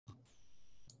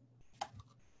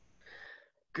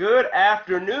Good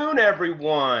afternoon,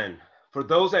 everyone. For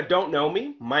those that don't know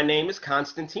me, my name is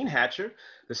Constantine Hatcher,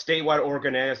 the statewide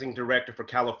organizing director for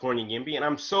California YIMBY, and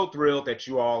I'm so thrilled that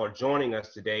you all are joining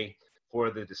us today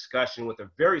for the discussion with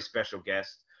a very special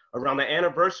guest around the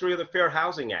anniversary of the Fair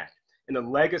Housing Act and the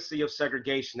legacy of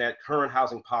segregation that current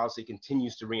housing policy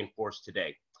continues to reinforce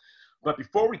today. But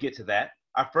before we get to that,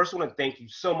 I first want to thank you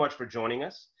so much for joining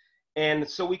us. And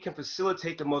so we can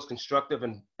facilitate the most constructive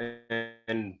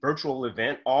and virtual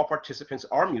event, all participants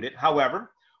are muted.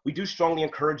 However, we do strongly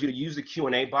encourage you to use the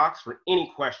Q&A box for any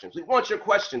questions. We want your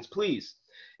questions, please.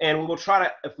 And we will try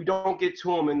to, if we don't get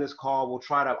to them in this call, we'll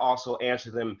try to also answer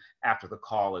them after the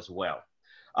call as well.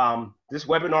 This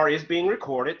webinar is being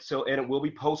recorded, and it will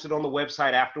be posted on the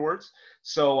website afterwards.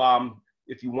 So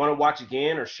if you want to watch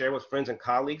again or share with friends and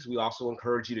colleagues, we also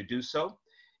encourage you to do so.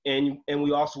 And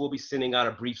we also will be sending out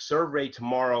a brief survey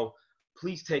tomorrow.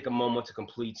 Please take a moment to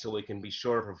complete so we can be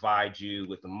sure to provide you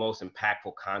with the most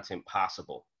impactful content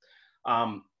possible.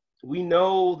 We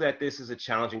know that this is a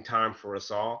challenging time for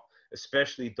us all,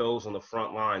 especially those on the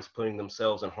front lines putting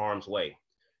themselves in harm's way.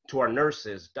 To our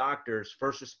nurses, doctors,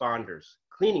 first responders,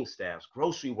 cleaning staffs,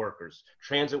 grocery workers,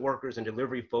 transit workers, and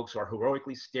delivery folks who are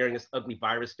heroically staring this ugly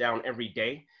virus down every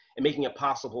day and making it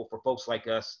possible for folks like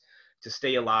us to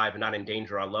stay alive and not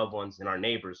endanger our loved ones and our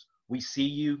neighbors. We see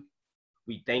you,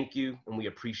 we thank you, and we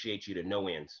appreciate you to no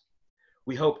ends.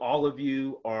 We hope all of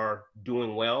you are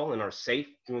doing well and are safe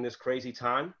during this crazy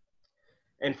time.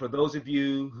 And for those of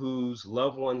you whose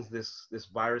loved ones this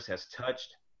virus has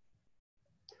touched,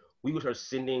 we are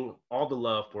sending all the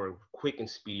love for a quick and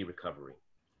speedy recovery.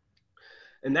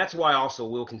 And that's why also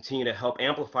we'll continue to help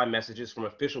amplify messages from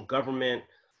official government,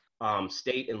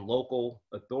 state and local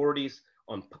authorities,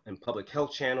 and public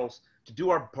health channels to do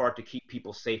our part to keep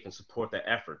people safe and support their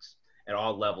efforts at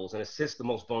all levels and assist the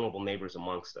most vulnerable neighbors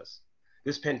amongst us.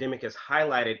 This pandemic has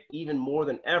highlighted even more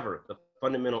than ever the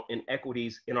fundamental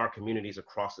inequities in our communities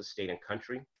across the state and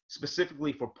country,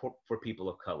 specifically for people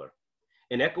of color.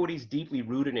 Inequities deeply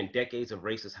rooted in decades of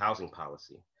racist housing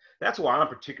policy. That's why I'm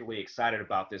particularly excited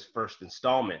about this first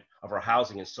installment of our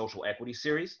Housing and Social Equity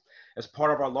series as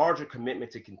part of our larger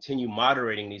commitment to continue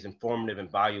moderating these informative and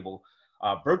valuable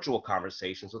virtual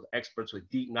conversations with experts with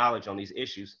deep knowledge on these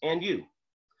issues and you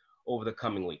over the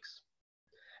coming weeks.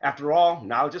 After all,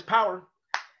 knowledge is power,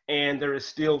 and there is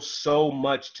still so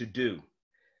much to do,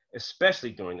 especially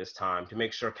during this time, to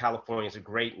make sure California is a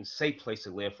great and safe place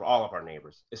to live for all of our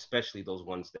neighbors, especially those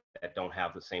ones that don't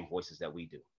have the same voices that we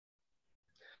do.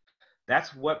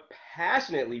 That's what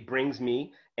passionately brings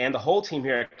me and the whole team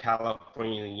here at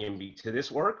California YIMBY to this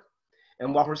work,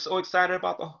 and why we're so excited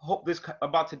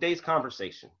about today's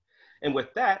conversation. And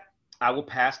with that, I will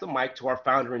pass the mic to our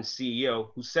founder and CEO,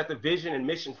 who set the vision and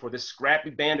mission for this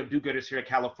scrappy band of do-gooders here at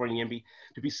California YIMBY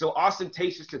to be so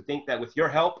ostentatious to think that with your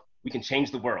help, we can change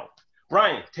the world.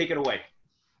 Brian, take it away.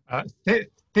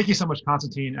 Thank you so much,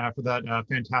 Constantine, for that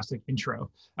fantastic intro.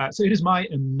 So it is my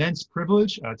immense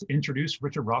privilege to introduce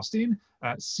Richard Rothstein,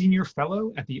 Senior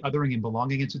Fellow at the Othering and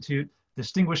Belonging Institute,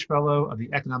 Distinguished Fellow of the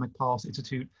Economic Policy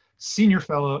Institute, Senior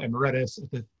Fellow Emeritus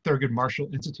at the Thurgood Marshall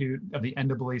Institute of the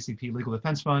NAACP Legal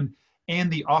Defense Fund,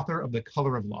 and the author of The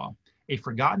Color of Law, A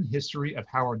Forgotten History of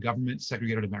How Our Government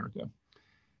Segregated America.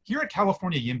 Here at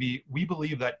California YIMBY, we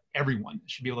believe that everyone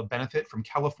should be able to benefit from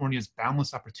California's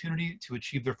boundless opportunity to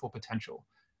achieve their full potential.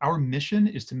 Our mission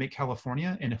is to make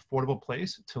California an affordable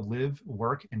place to live,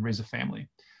 work, and raise a family.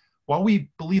 While we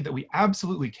believe that we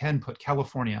absolutely can put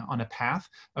California on a path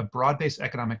of broad-based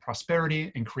economic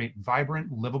prosperity and create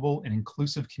vibrant, livable, and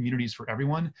inclusive communities for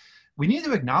everyone, we need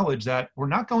to acknowledge that we're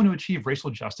not going to achieve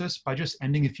racial justice by just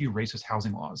ending a few racist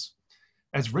housing laws.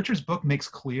 As Richard's book makes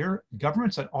clear,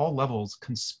 governments at all levels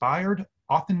conspired,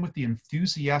 often with the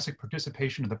enthusiastic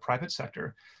participation of the private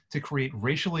sector, to create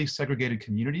racially segregated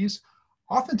communities,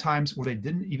 oftentimes where they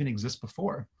didn't even exist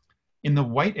before. In the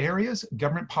white areas,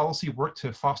 government policy worked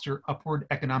to foster upward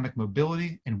economic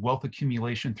mobility and wealth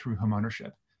accumulation through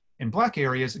homeownership. In Black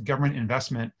areas, government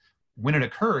investment, when it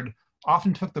occurred,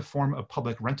 often took the form of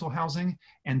public rental housing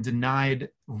and denied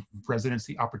residents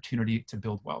the opportunity to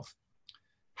build wealth.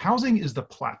 Housing is the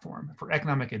platform for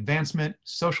economic advancement,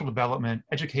 social development,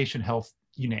 education, health,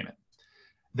 you name it.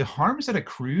 The harms that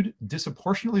accrued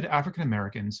disproportionately to African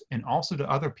Americans and also to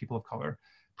other people of color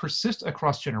persist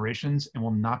across generations and will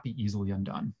not be easily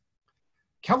undone.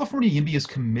 California YIMBY is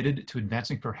committed to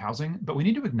advancing fair housing, but we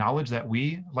need to acknowledge that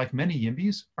we, like many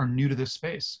YIMBYs, are new to this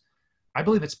space. I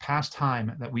believe it's past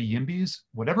time that we YIMBYs,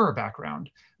 whatever our background,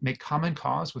 make common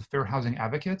cause with fair housing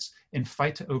advocates and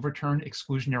fight to overturn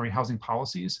exclusionary housing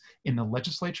policies in the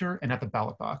legislature and at the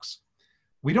ballot box.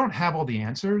 We don't have all the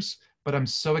answers, but I'm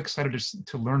so excited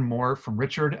to learn more from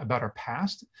Richard about our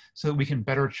past so that we can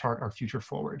better chart our future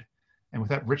forward. And with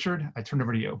that, Richard, I turn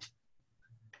over to you.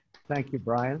 Thank you,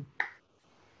 Brian.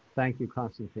 Thank you,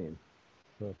 Constantine.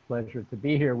 It's a pleasure to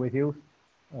be here with you.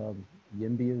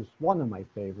 YIMBY is one of my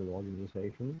favorite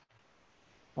organizations,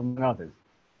 among others.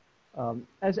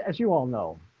 As you all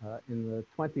know, in the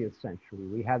 20th century,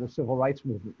 we had a civil rights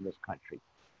movement in this country.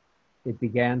 It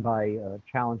began by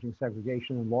challenging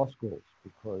segregation in law schools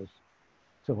because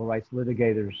civil rights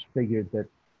litigators figured that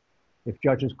if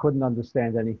judges couldn't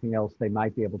understand anything else, they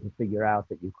might be able to figure out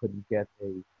that you couldn't get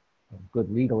a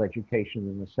good legal education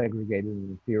in a segregated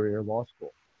and inferior law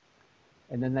school.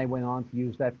 And then they went on to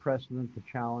use that precedent to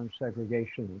challenge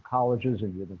segregation in colleges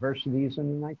and universities. And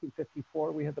in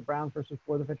 1954, we had the Brown versus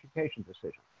Board of Education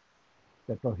decision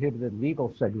that prohibited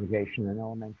legal segregation in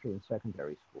elementary and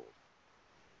secondary schools.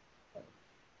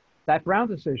 That Brown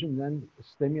decision then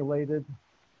stimulated,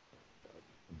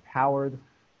 empowered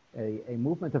a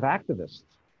movement of activists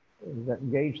that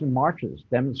engaged in marches,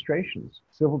 demonstrations,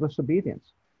 civil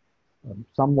disobedience.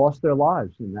 Some lost their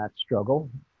lives in that struggle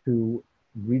to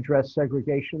redress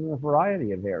segregation in a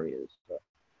variety of areas.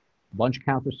 Lunch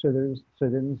counter sit-ins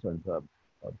and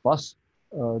bus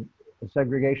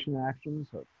segregation actions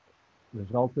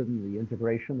resulted in the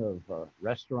integration of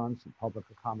restaurants and public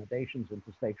accommodations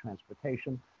into state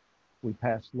transportation. We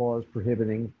passed laws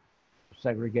prohibiting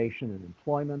segregation in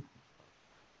employment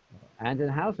and in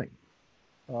housing.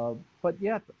 But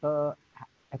yet,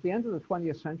 at the end of the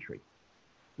 20th century,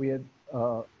 we had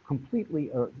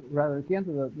rather at the end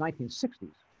of the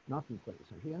 1960s, not in the 20th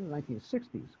century, the end of the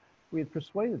 1960s, we had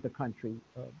persuaded the country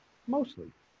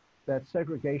mostly that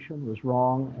segregation was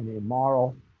wrong and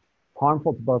immoral,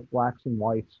 harmful to both blacks and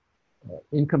whites,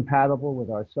 incompatible with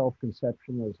our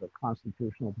self-conception as a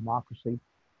constitutional democracy.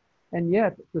 And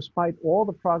yet, despite all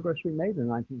the progress we made in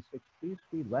the 1960s,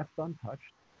 we left untouched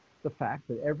the fact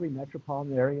that every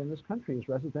metropolitan area in this country is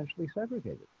residentially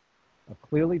segregated.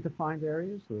 Clearly defined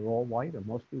areas that are all white or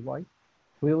mostly white,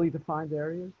 clearly defined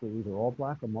areas that are either all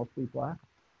black or mostly black.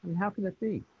 I mean, how can it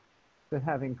be that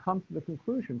having come to the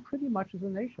conclusion pretty much as a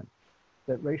nation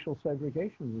that racial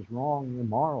segregation was wrong,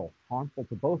 immoral, harmful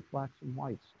to both blacks and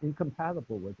whites,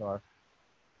 incompatible with our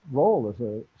role as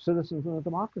a citizens in a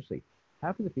democracy?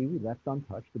 How can it be we left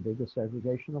untouched the biggest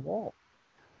segregation of all?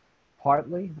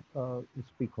 Partly,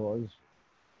 it's because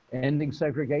ending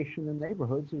segregation in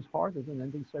neighborhoods is harder than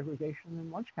ending segregation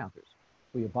in lunch counters.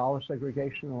 We abolish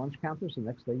segregation in lunch counters, the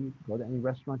next day you can go to any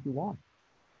restaurant you want.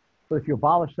 But if you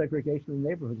abolish segregation in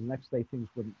neighborhoods, the next day things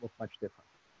wouldn't look much different.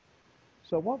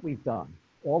 So what we've done,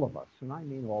 all of us, and I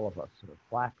mean all of us, sort of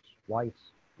blacks,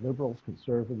 whites, liberals,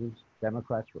 conservatives,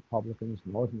 Democrats, Republicans,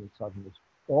 Northerners, Southerners,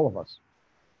 all of us,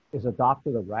 is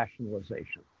adopted a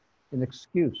rationalization, an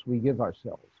excuse we give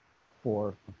ourselves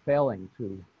for failing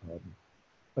to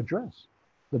address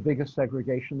the biggest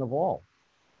segregation of all.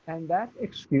 And that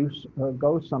excuse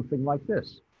goes something like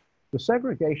this. The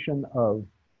segregation of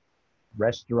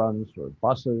restaurants or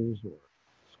buses or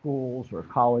schools or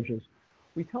colleges,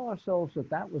 we tell ourselves that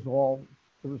that was all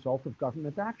the result of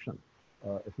government action.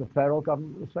 If the federal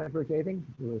government was segregating,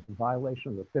 it was a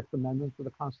violation of the Fifth Amendment to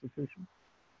the Constitution.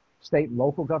 State and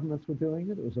local governments were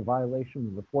doing it. It was a violation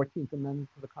of the 14th Amendment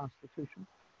to the Constitution.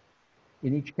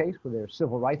 In each case where there are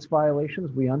civil rights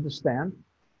violations, we understand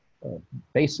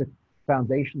basic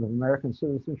foundation of American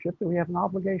citizenship that we have an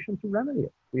obligation to remedy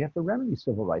it. We have to remedy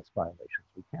civil rights violations.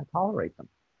 We can't tolerate them.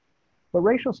 But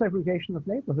racial segregation of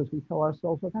neighborhoods, we tell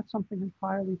ourselves, well, that's something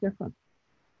entirely different.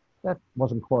 That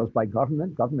wasn't caused by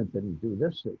government. Government didn't do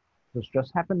this. This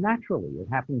just happened naturally. It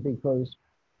happened because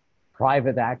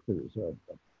private actors,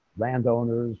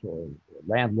 landowners or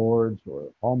landlords or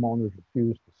homeowners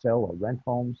refused to sell or rent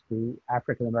homes to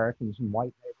African Americans in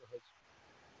white neighborhoods.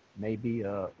 Maybe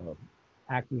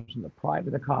actors in the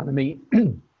private economy,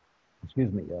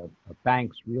 excuse me,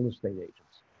 banks, real estate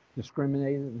agents,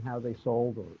 discriminated in how they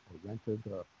sold or rented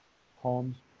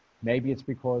homes. Maybe it's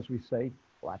because we say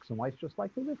blacks and whites just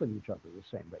like to live with each other, the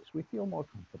same race. We feel more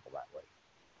comfortable that way.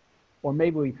 Or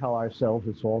maybe we tell ourselves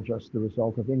it's all just the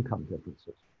result of income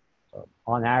differences.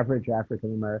 On average,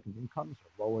 African American incomes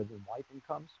are lower than white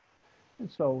incomes.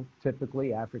 And so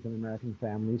typically African American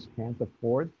families can't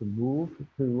afford to move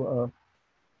to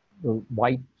the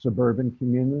white suburban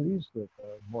communities that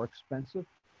are more expensive.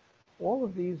 All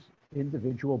of these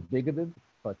individual bigoted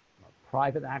but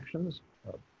private actions,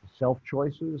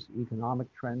 self-choices, economic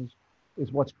trends,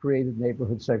 is what's created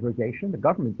neighborhood segregation. The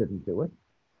government didn't do it.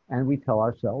 And we tell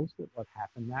ourselves that what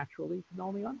happened naturally can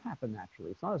only unhappen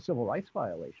naturally. It's not a civil rights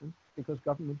violation because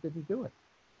government didn't do it.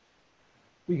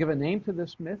 We give a name to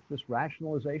this myth, this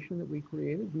rationalization that we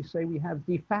created. We say we have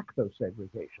de facto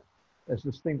segregation, as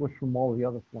distinguished from all the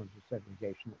other forms of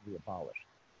segregation that we abolished.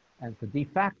 And for de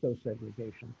facto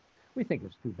segregation, we think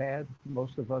it's too bad.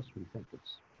 Most of us, we think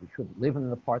we shouldn't live in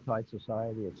an apartheid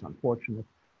society. It's unfortunate,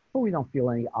 but we don't feel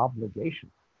any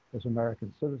obligation as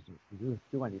American citizens to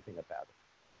do anything about it.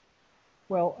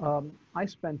 Well, I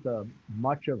spent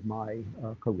much of my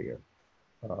career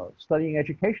studying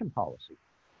education policy.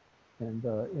 And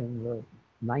in the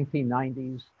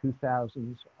 1990s,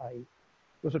 2000s, I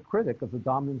was a critic of the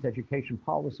dominant education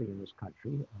policy in this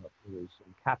country. It was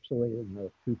encapsulated in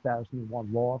the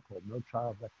 2001 law called No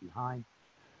Child Left Behind,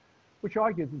 which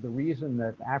argued that the reason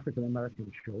that African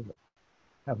American children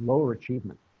have lower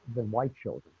achievement than white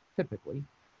children, typically,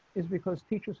 is because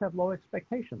teachers have low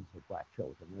expectations of black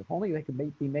children. And if only they could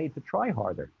be made to try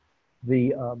harder,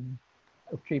 the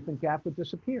achievement gap would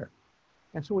disappear.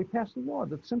 And so we passed a law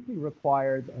that simply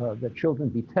required that children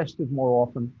be tested more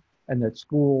often and that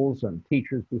schools and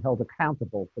teachers be held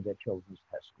accountable for their children's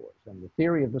test scores. And the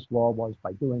theory of this law was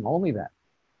by doing only that,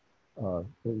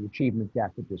 the achievement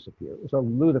gap would disappear. It was a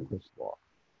ludicrous law.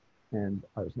 And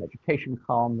I was an education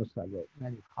columnist. I wrote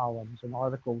many columns and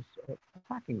articles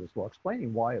attacking this law,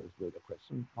 explaining why it was ludicrous.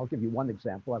 And I'll give you one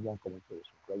example. I won't go into this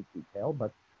in great detail,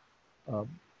 but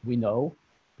we know,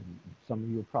 and some of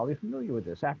you are probably familiar with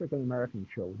this, African-American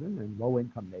children in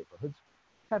low-income neighborhoods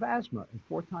have asthma at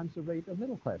 4 times the rate of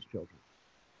middle-class children.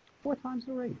 4 times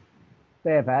the rate.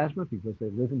 They have asthma because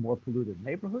they live in more polluted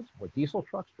neighborhoods, more diesel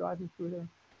trucks driving through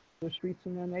their streets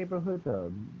in their neighborhood,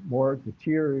 more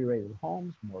deteriorated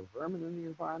homes, more vermin in the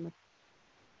environment.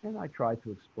 And I tried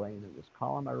to explain in this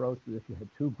column I wrote that if you had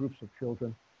 2 groups of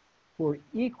children who are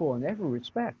equal in every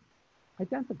respect,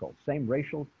 identical, same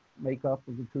racial makeup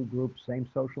of the 2 groups, same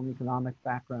social and economic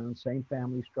background, same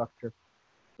family structure,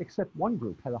 except one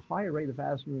group had a higher rate of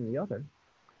asthma than the other,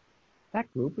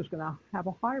 that group is going to have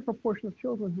a higher proportion of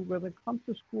children who are going to come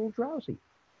to school drowsy,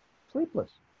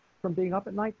 sleepless, from being up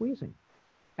at night wheezing,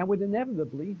 and would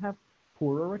inevitably have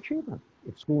poorer achievement.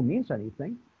 If school means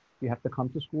anything, you have to come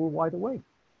to school wide awake.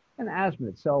 And asthma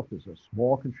itself is a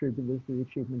small contributor to the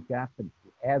achievement gap, and if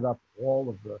you add up all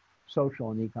of the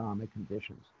social and economic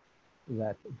conditions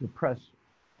that depress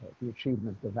the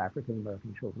achievement of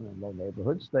African-American children in low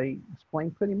neighborhoods, they explain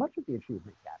pretty much of the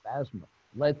achievement gap: asthma,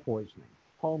 lead poisoning,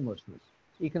 homelessness,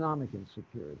 economic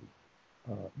insecurity.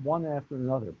 One after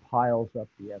another piles up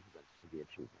the evidence to the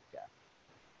achievement gap.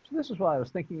 So this is what I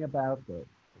was thinking about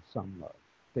some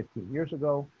 15 years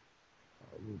ago,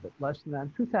 a little bit less than that.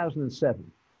 In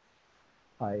 2007,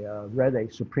 I read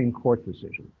a Supreme Court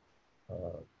decision.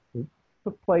 It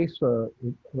took place, the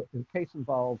case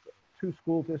involved 2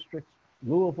 school districts,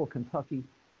 Louisville, Kentucky,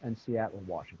 and Seattle,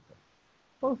 Washington.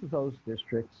 Both of those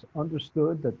districts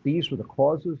understood that these were the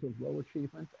causes of low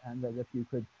achievement, and that if you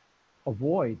could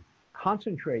avoid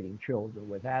concentrating children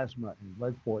with asthma and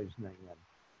lead poisoning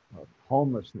and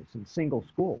homelessness in single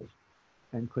schools,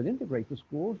 and could integrate the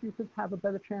schools, you could have a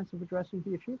better chance of addressing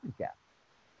the achievement gap.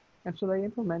 And so they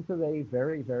implemented a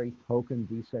very, very token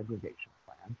desegregation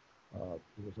plan.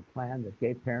 It was a plan that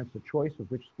gave parents a choice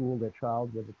of which school their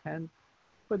child would attend.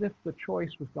 But if the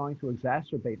choice was going to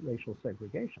exacerbate racial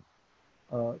segregation,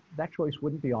 that choice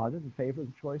wouldn't be honored in favor of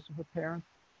the choice of a parent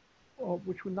who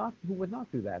would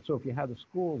not do that. So if you had a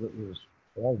school that was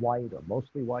all white or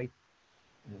mostly white,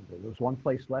 and there was one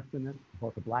place left in it,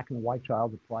 both a black and a white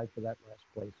child applied for that last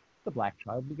place, the black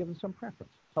child would be given some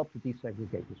preference, help to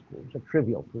desegregate the school. It's a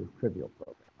trivial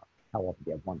program. How often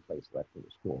do you have one place left in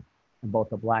the school? And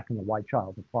both a black and a white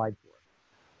child applied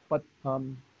for it. But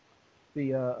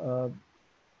the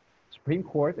Supreme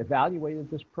Court evaluated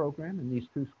this program in these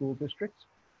 2 school districts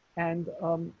and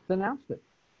denounced it,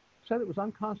 said it was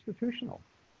unconstitutional,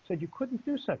 said you couldn't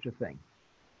do such a thing.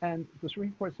 And the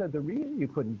Supreme Court said the reason you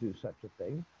couldn't do such a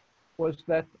thing was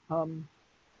that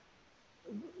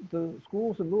the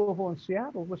schools in Louisville and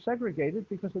Seattle were segregated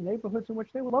because the neighborhoods in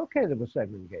which they were located were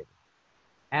segregated.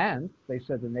 And they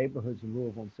said the neighborhoods in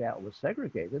Louisville and Seattle were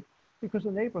segregated because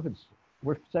the neighborhoods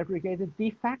were segregated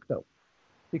de facto,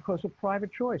 because of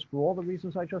private choice, for all the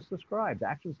reasons I just described,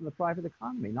 actions in the private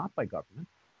economy, not by government.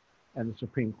 And the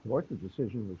Supreme Court, the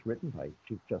decision was written by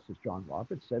Chief Justice John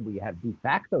Roberts, said we have de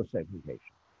facto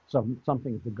segregation,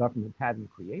 something the government hadn't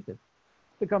created.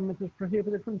 The government is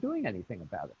prohibited from doing anything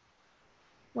about it.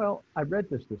 Well, I read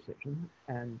this decision,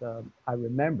 and I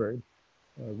remembered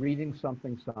reading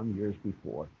something some years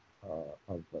before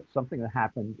of something that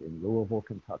happened in Louisville,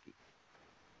 Kentucky.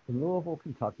 In Louisville,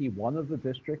 Kentucky, one of the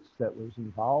districts that was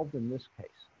involved in this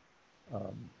case,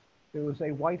 there was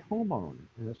a white homeowner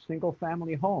in a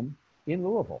single-family home in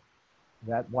Louisville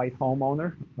That white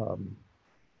homeowner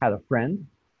had a friend.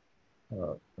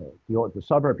 The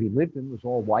suburb he lived in was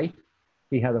all white.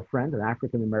 He had a friend, an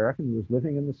African American, who was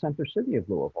living in the center city of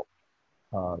Louisville.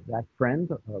 That friend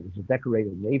was a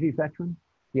decorated Navy veteran.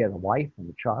 He had a wife and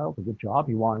a child, a good job.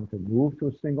 He wanted to move to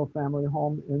a single family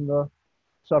home in the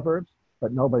suburbs,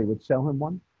 but nobody would sell him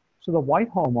one. So the white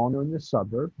homeowner in this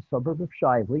suburb, the suburb of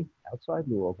Shively, outside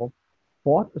Louisville,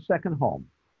 bought a second home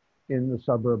in the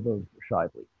suburb of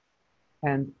Shively.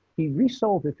 And he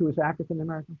resold it to his African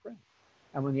American friend.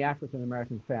 And when the African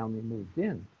American family moved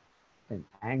in, an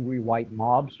angry white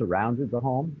mob surrounded the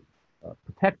home,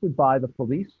 protected by the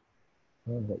police.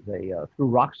 They threw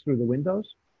rocks through the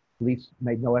windows. Police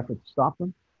made no effort to stop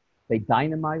them. They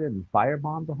dynamited and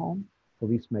firebombed the home.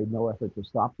 Police made no effort to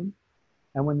stop them.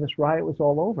 And when this riot was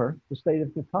all over, the state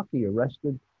of Kentucky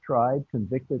arrested, tried,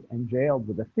 convicted, and jailed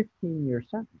with a 15-year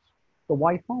sentence the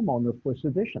white homeowner for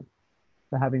sedition,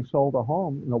 for having sold a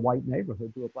home in a white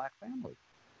neighborhood to a black family.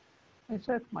 I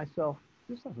said to myself,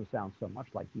 this doesn't sound so much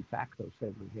like de facto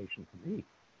segregation to me.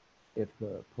 If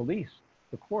the police,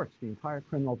 the courts, the entire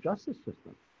criminal justice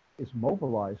system is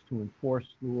mobilized to enforce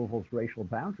Louisville's racial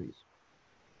boundaries.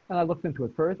 And I looked into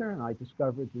it further and I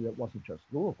discovered that it wasn't just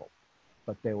Louisville,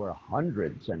 but there were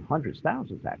hundreds and hundreds,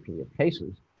 thousands actually, of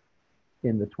cases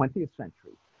in the 20th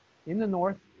century, in the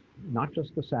North, not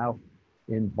just the South,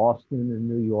 in Boston and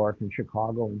New York and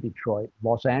Chicago and Detroit,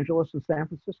 Los Angeles and San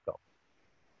Francisco,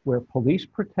 where police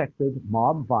protected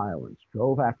mob violence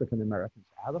drove African Americans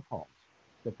out of homes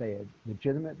that they had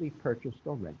legitimately purchased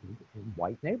or rented in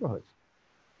white neighborhoods.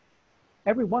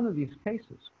 Every one of these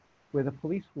cases where the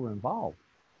police were involved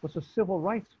was a civil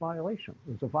rights violation.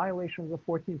 It was a violation of the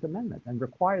 14th Amendment and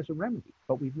requires a remedy,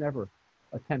 but we've never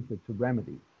attempted to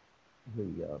remedy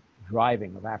the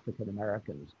driving of African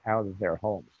Americans out of their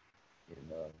homes in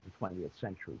the 20th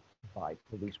century by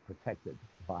police-protected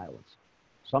violence.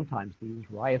 Sometimes these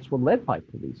riots were led by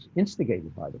police,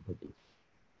 instigated by the police.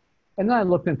 And then I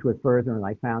looked into it further and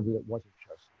I found that it wasn't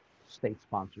just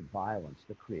state-sponsored violence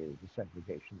that created the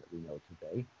segregation that we know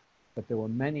today, but there were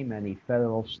many, many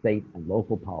federal, state, and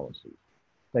local policies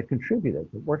that contributed,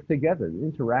 that worked together,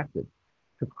 that interacted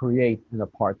to create an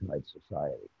apartheid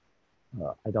society.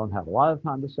 I don't have a lot of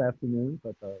time this afternoon,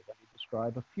 but let me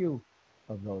describe a few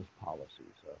of those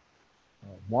policies.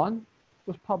 One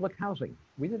was public housing.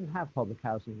 We didn't have public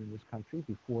housing in this country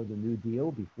before the New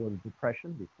Deal, before the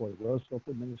Depression, before the Roosevelt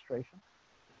administration.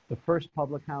 The first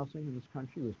public housing in this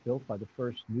country was built by the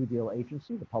first New Deal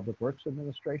agency, the Public Works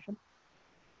Administration.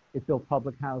 It built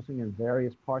public housing in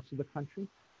various parts of the country,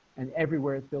 and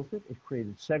everywhere it built it, it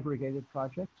created segregated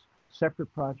projects,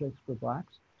 separate projects for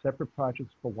blacks, separate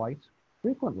projects for whites,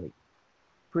 frequently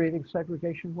creating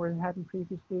segregation where it hadn't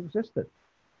previously existed.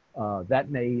 That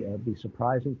may be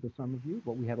surprising to some of you,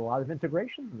 but we had a lot of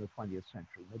integration in the 20th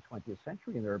century, mid-20th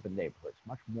century in urban neighborhoods,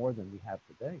 much more than we have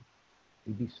today.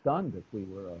 We'd be stunned if we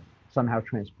were somehow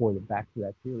transported back to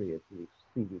that period to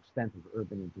see the extent of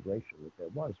urban integration that there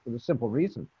was, for the simple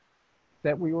reason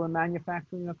that we were a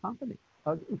manufacturing economy.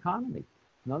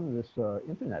 None of this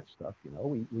internet stuff, you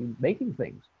know, we making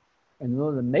things. And in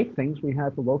order to make things, we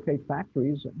had to locate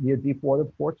factories near deep water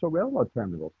ports or railroad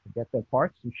terminals to get their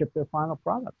parts and ship their final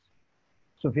products.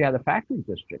 So if you had a factory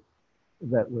district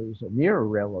that was near a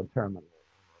railroad terminal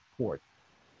or port,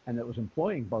 and that was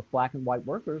employing both black and white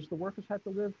workers, the workers had to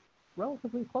live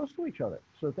relatively close to each other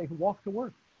so that they could walk to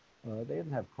work. They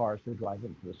didn't have cars to drive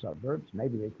into the suburbs.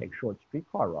 Maybe they'd take short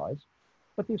streetcar rides,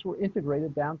 but these were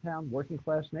integrated downtown working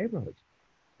class neighborhoods.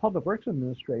 Public Works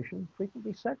Administration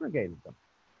frequently segregated them,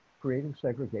 creating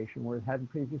segregation where it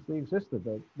hadn't previously existed.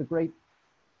 The great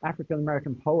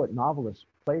African-American poet, novelist,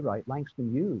 playwright,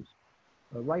 Langston Hughes,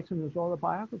 writes in his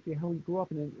autobiography how he grew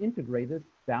up in an integrated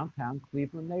downtown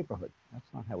Cleveland neighborhood. That's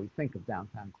not how we think of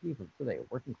downtown Cleveland today, a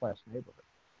working class neighborhood.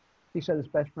 He said his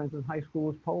best friend in high school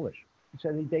was Polish. He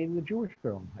said he dated a Jewish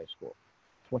girl in high school.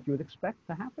 It's what you would expect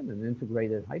to happen in an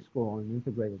integrated high school and an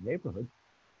integrated neighborhood.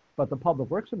 But the Public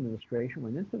Works Administration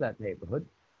went into that neighborhood,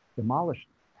 demolished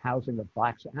housing of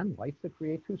blacks and whites to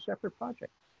create two separate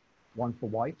projects, one for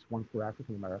whites, one for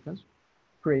African Americans,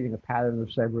 creating a pattern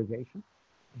of segregation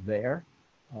there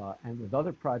and with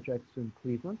other projects in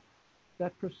Cleveland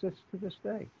that persists to this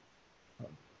day.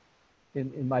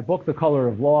 In my book, The Color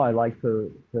of Law, I like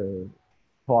to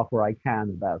talk where I can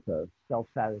about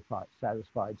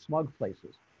self-satisfied smug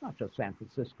places, not just San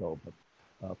Francisco,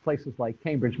 but places like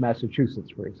Cambridge,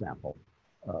 Massachusetts, for example.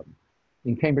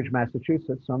 In Cambridge,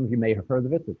 Massachusetts, some of you may have heard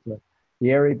of it. It's the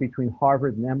area between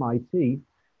Harvard and MIT,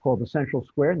 called the Central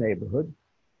Square neighborhood,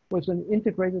 was an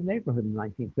integrated neighborhood in the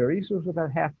 1930s. It was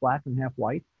about half black and half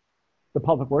white. The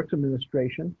Public Works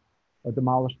Administration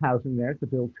demolished housing there to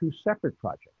build two separate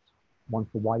projects, one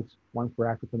for whites, one for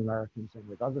African Americans, and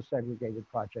with other segregated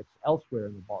projects elsewhere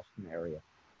in the Boston area,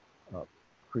 uh,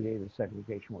 created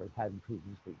segregation where it hadn't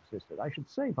previously existed. I should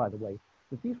say, by the way,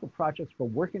 that these were projects for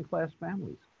working class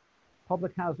families.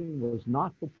 Public housing was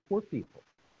not for poor people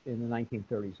in the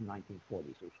 1930s and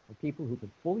 1940s. It was for people who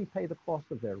could fully pay the cost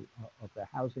of their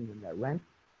housing and their rent.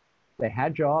 They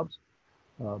had jobs.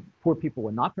 Poor people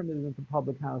were not permitted into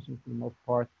public housing for the most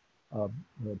part.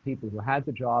 The people who had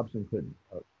the jobs and could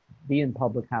be in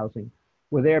public housing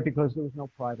were there because there was no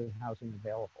private housing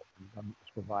available. The government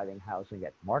was providing housing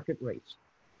at market rates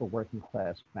for working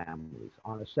class families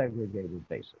on a segregated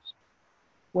basis.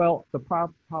 Well, the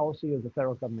policy of the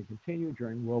federal government continued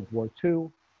during World War II.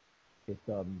 We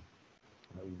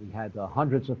had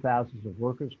hundreds of thousands of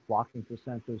workers flocking to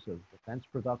centers of defense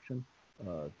production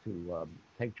to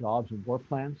take jobs in war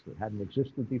plants that hadn't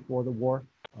existed before the war.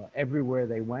 Everywhere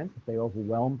they went, they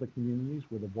overwhelmed the communities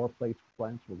where the war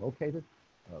plants were located.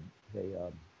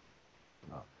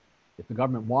 If the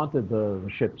government wanted the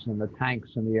ships and the tanks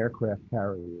and the aircraft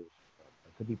carriers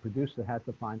to be produced, it had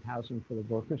to find housing for the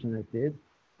workers, and it did.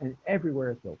 And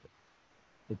everywhere it built it.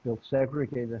 It built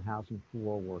segregated housing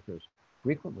for workers,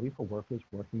 frequently for workers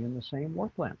working in the same war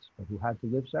plants, but who had to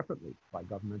live separately by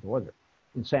government order.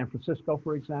 In San Francisco,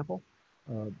 for example,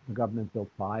 the government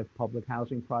built 5 public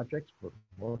housing projects for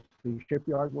mostly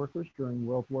shipyard workers during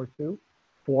World War II.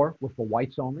 4 were for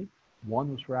whites only.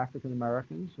 1 was for African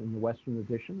Americans in the Western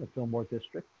Addition, the Fillmore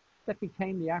District, that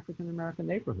became the African American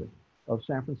neighborhood of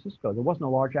San Francisco. There wasn't a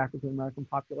large African American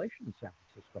population in San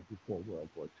Francisco before World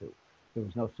War II. There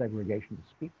was no segregation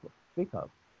to speak of.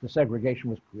 The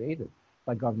segregation was created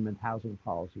by government housing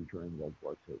policy during World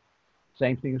War II.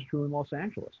 Same thing is true in Los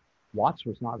Angeles. Watts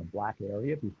was not a black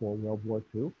area before World War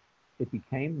II. It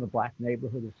became the black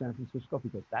neighborhood of San Francisco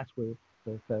because that's where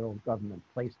the federal government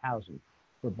placed housing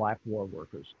for black war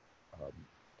workers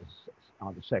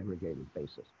on a segregated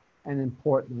basis. And in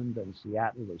Portland and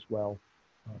Seattle as well,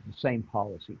 the same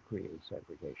policy created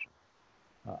segregation.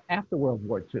 After World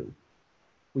War II,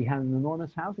 we had an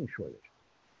enormous housing shortage.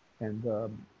 And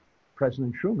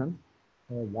President Truman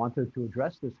wanted to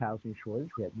address this housing shortage.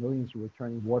 We had millions of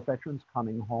returning war veterans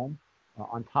coming home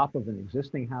on top of an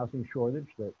existing housing shortage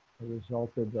that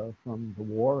resulted from the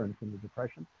war and from the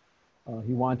Depression.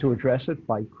 He wanted to address it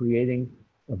by creating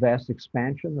a vast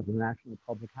expansion of the National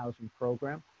Public Housing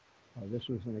Program. This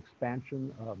was an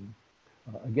expansion,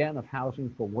 again, of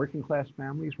housing for working class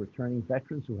families, returning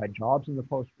veterans who had jobs in the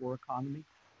post-war economy.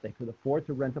 They could afford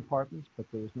to rent apartments, but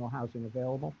there was no housing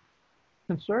available.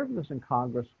 Conservatives in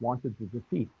Congress wanted to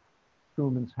defeat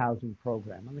Truman's housing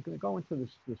program. I'm going to go into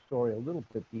this story a little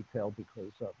bit detailed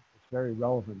because it's very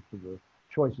relevant to the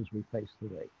choices we face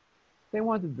today. They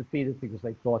wanted to defeat it because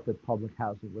they thought that public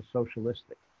housing was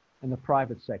socialistic and the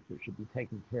private sector should be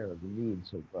taking care of the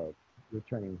needs of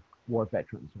returning war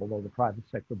veterans, although the private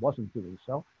sector wasn't doing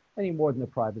so any more than the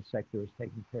private sector is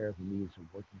taking care of the needs of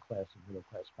working class and middle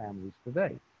class families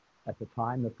today. At the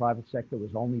time, the private sector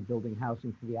was only building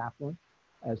housing for the affluent,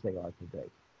 as they are today.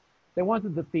 They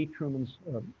wanted to defeat Truman's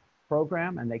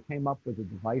program, and they came up with a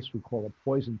device we call a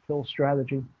poison pill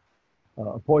strategy.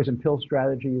 A poison pill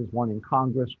strategy is one in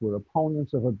Congress where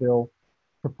opponents of a bill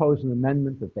propose an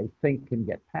amendment that they think can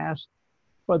get passed,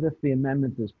 but if the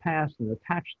amendment is passed and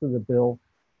attached to the bill,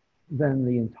 then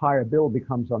the entire bill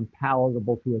becomes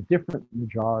unpalatable to a different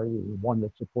majority than the one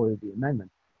that supported the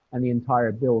amendment, and the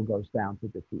entire bill goes down to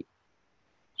defeat.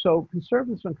 So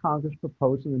conservatives in Congress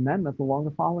proposed an amendment along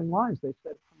the following lines. They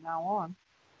said, from now on,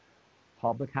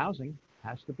 public housing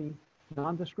has to be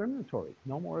non-discriminatory.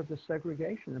 No more of this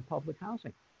segregation in public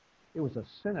housing. It was a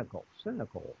cynical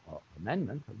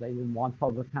amendment. They didn't want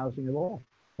public housing at all,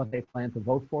 but they planned to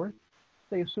vote for it.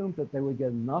 They assumed that they would get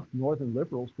enough northern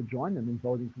liberals to join them in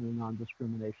voting for the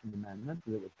non-discrimination amendment,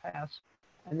 that it would pass.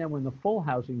 And then when the full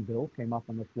housing bill came up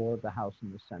on the floor of the House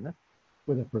and the Senate,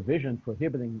 with a provision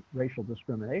prohibiting racial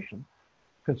discrimination,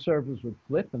 conservatives would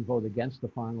flip and vote against the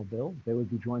final bill. They would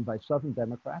be joined by Southern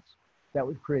Democrats. That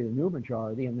would create a new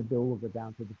majority, and the bill would go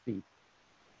down to defeat.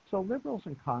 So liberals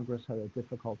in Congress had a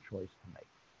difficult choice to make.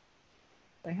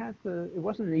 They had to, it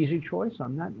wasn't an easy choice.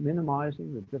 I'm not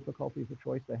minimizing the difficulties of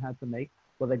choice they had to make.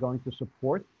 Were they going to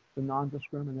support the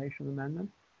non-discrimination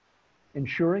amendment,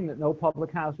 ensuring that no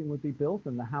public housing would be built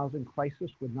and the housing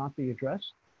crisis would not be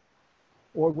addressed?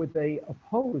 Or would they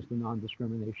oppose the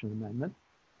non-discrimination amendment,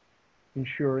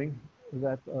 ensuring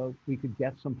that we could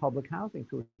get some public housing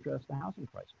to address the housing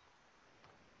crisis?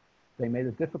 They made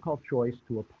a difficult choice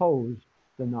to oppose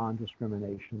the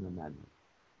non-discrimination amendment.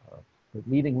 The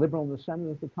leading liberal in the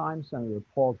Senate at the time, Senator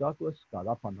Paul Douglas, got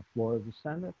up on the floor of the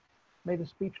Senate made a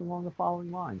speech along the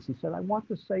following lines. He said, "I want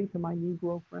to say to my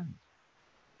Negro friends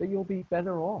that you'll be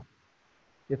better off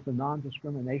if the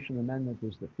non-discrimination amendment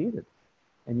is defeated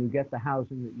and you get the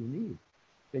housing that you need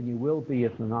than you will be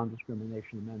if the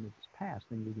non-discrimination amendment is passed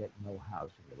and you get no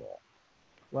housing at all."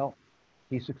 Well,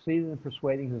 he succeeded in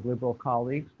persuading his liberal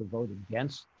colleagues to vote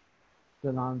against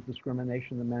the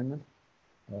non-discrimination amendment.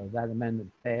 That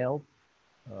amendment failed.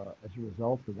 As a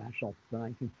result, the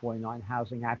 1949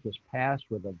 Housing Act was passed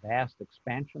with a vast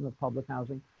expansion of public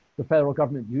housing. The federal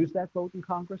government used that vote in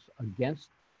Congress against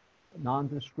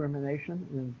non-discrimination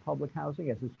in public housing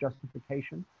as its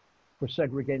justification for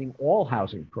segregating all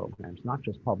housing programs, not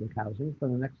just public housing, for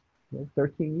the next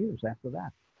 13 years after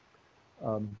that.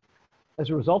 As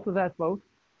a result of that vote,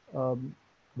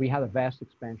 we had a vast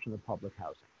expansion of public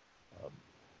housing.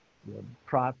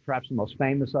 Perhaps the most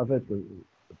famous of it, the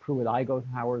Pruitt-Igoe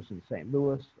Towers in St.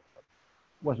 Louis,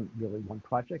 wasn't really one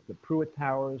project. The Pruitt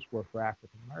Towers were for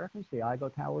African Americans, the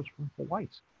Igoe Towers were for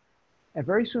whites. And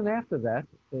very soon after that,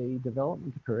 a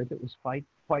development occurred that was quite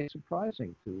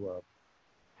surprising to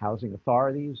housing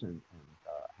authorities and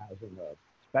housing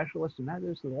specialists, and that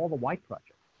is that all the white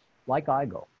projects, like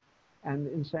Igoe, and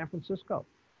in San Francisco,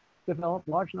 developed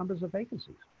large numbers of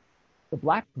vacancies. The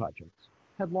black projects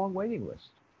had long waiting lists.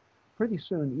 Pretty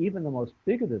soon, even the most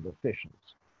bigoted officials,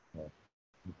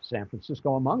 San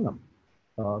Francisco among them,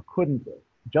 couldn't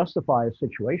justify a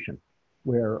situation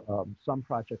where some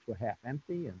projects were half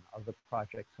empty and other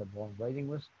projects had long waiting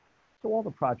lists. So all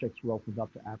the projects were opened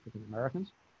up to African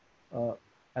Americans.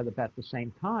 At about the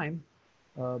same time,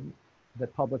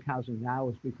 that public housing now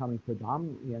is becoming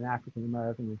predominantly an African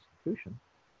American institution,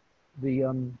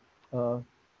 the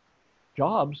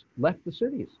jobs left the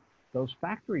cities. Those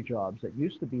factory jobs that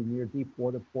used to be near deep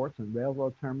water ports and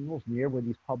railroad terminals, near where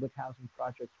these public housing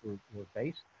projects were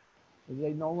based,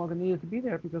 they no longer needed to be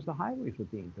there because the highways were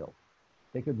being built.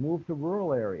 They could move to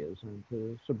rural areas and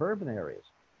to suburban areas.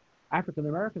 African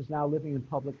Americans now living in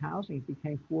public housing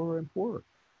became poorer and poorer.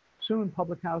 Soon,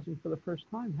 public housing for the first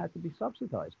time had to be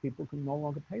subsidized. People could no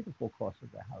longer pay the full cost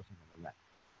of their housing and the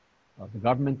rent. The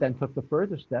government then took the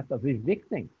further step of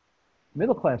evicting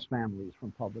middle-class families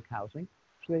from public housing,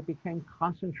 so they became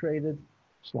concentrated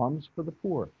slums for the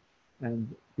poor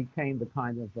and became the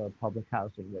kind of public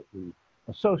housing that we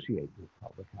associate with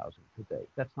public housing today.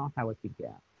 That's not how it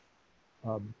began.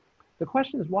 The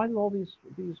question is, why did all these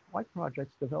white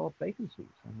projects develop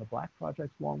vacancies and the black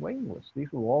projects long waiting lists?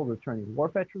 These were all returning war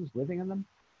veterans living in them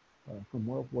from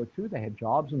World War II. They had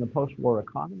jobs in the post-war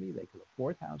economy. They could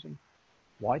afford housing.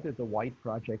 Why did the white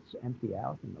projects empty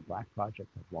out and the black projects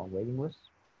have long waiting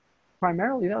lists?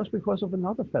 Primarily, that was because of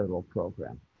another federal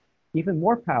program, even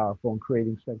more powerful in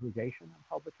creating segregation in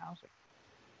public housing.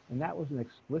 And that was an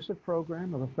explicit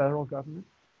program of the federal government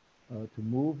to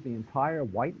move the entire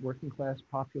white working class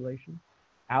population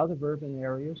out of urban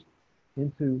areas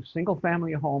into single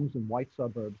family homes in white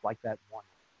suburbs like that one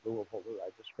in Louisville that I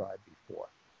described before.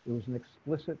 It was an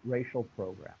explicit racial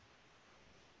program.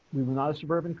 We were not a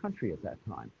suburban country at that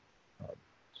time.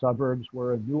 Suburbs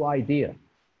were a new idea.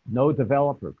 No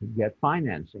developer could get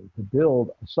financing to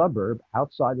build a suburb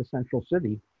outside the central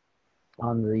city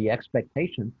on the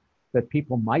expectation that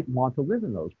people might want to live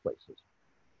in those places.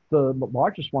 The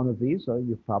largest one of these,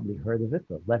 you've probably heard of it,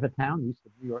 the Levittown, east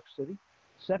of New York City,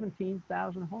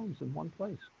 17,000 homes in one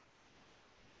place.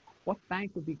 What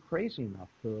bank would be crazy enough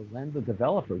to lend the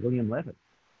developer, William Levitt,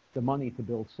 the money to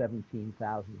build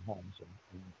 17,000 homes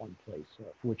in one place,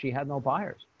 for which he had no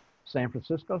buyers? San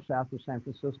Francisco, south of San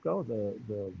Francisco,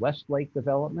 the Westlake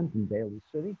development in Daly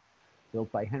City, built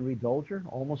by Henry Dolger,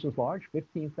 almost as large,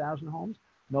 15,000 homes.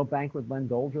 No bank would lend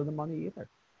Dolger the money either.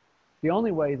 The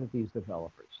only way that these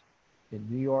developers in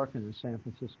New York and in San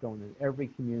Francisco and in every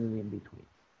community in between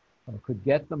could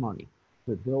get the money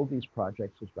to build these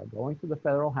projects was by going to the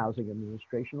Federal Housing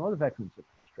Administration or the Veterans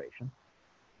Administration,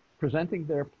 presenting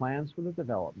their plans for the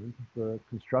development, the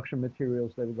construction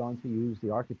materials they were going to use, the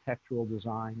architectural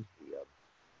designs, the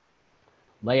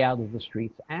layout of the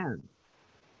streets, and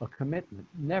a commitment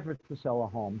never to sell a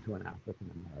home to an African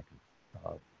American.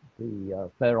 The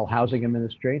Federal Housing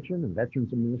Administration and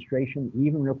Veterans Administration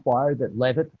even required that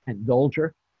Levitt and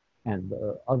Dolger and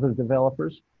other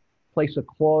developers place a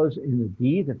clause in the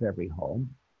deed of every home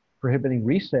prohibiting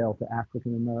resale to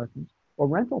African Americans or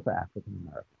rental to African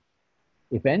Americans.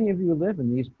 If any of you live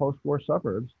in these post-war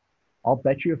suburbs, I'll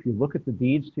bet you if you look at the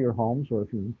deeds to your homes, or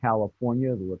if you're in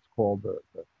California, what's called the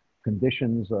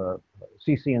conditions,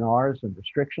 CC&Rs and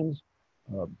restrictions,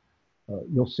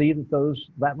 you'll see that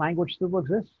that language still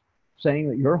exists, saying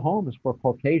that your home is for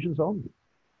Caucasians only.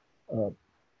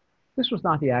 This was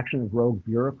not the action of rogue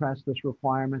bureaucrats, this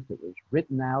requirement. It was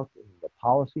written out in the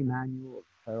policy manual of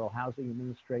the Federal Housing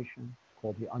Administration,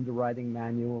 called the Underwriting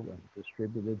Manual, and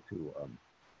distributed to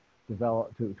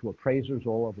appraisers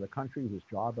all over the country whose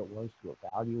job it was to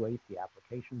evaluate the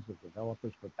applications of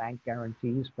developers for bank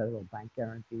guarantees, federal bank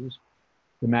guarantees.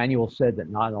 The manual said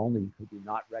that not only could you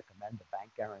not recommend a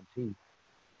bank guarantee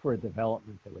for a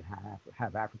development that would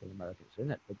have African Americans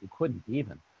in it, but you couldn't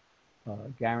even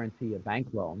guarantee a bank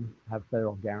loan, have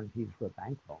federal guarantees for a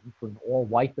bank loan for an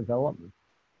all-white development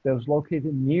that was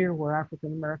located near where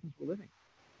African Americans were living.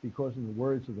 Because in the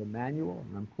words of the manual,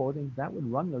 and I'm quoting, that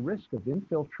would run the risk of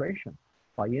infiltration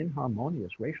by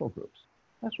inharmonious racial groups.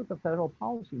 That's what the federal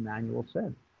policy manual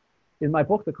said. In my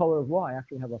book, The Color of Law, I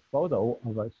actually have a photo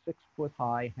of a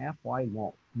 6-foot-high,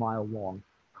 half-mile long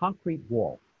concrete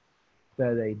wall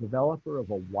that a developer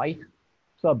of a white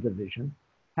subdivision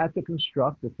had to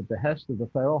construct at the behest of the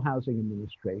Federal Housing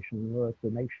Administration in order to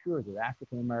make sure that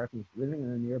African Americans living in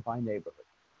a nearby neighborhood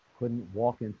couldn't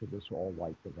walk into this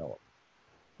all-white development.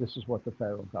 This is what the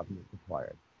federal government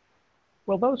required.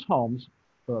 Well, those homes,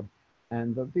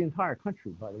 and the entire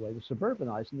country, by the way, was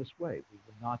suburbanized in this way. We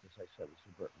were not, as I said, a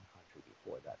suburban country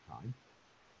before that time.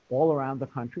 All around the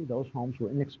country, those homes were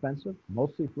inexpensive,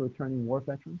 mostly for returning war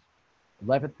veterans.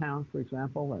 Levittown, for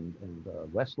example, and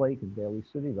Westlake and Daly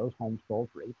City, those homes sold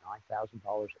for $8,000,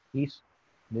 $9,000 a piece,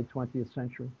 mid-20th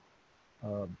century.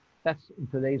 That's, in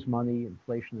today's money,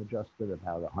 inflation adjusted,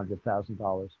 about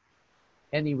 $100,000.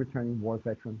 Any returning war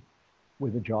veteran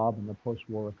with a job in the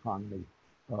post-war economy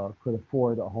could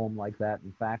afford a home like that.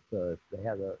 In fact, if they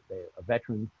had a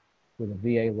veteran with a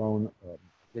VA loan,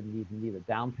 didn't even need a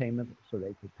down payment, so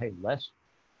they could pay less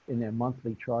in their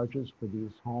monthly charges for these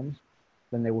homes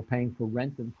than they were paying for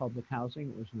rent in public housing.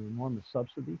 It was an enormous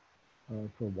subsidy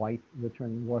for white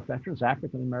returning war veterans.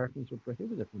 African Americans were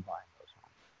prohibited from buying those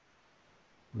homes,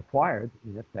 required,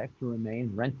 in effect, to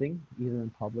remain renting either in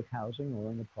public housing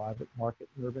or in the private market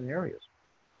in urban areas.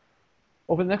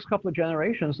 Over the next couple of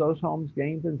generations, those homes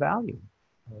gained in value.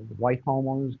 The white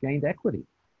homeowners gained equity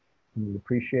in the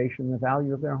appreciation and the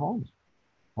value of their homes.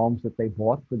 Homes that they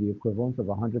bought for the equivalent of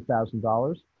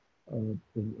 $100,000 in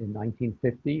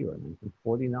 1950 or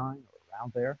 1949 or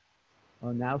around there,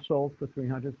 now sold for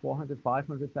 $300,000, $400,000,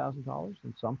 $500,000,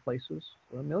 in some places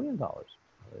 $1 million.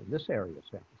 In this area of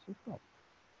San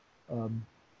Francisco,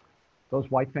 those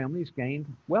white families gained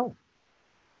wealth.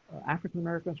 African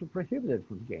Americans were prohibited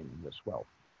from gaining this wealth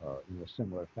in a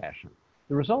similar fashion.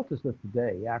 The result is that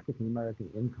today African American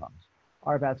incomes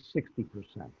are about 60%,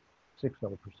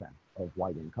 60% of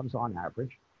white incomes on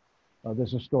average.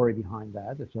 There's a story behind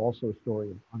that. It's also a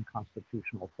story of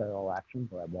unconstitutional federal action,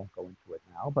 but I won't go into it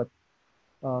now. But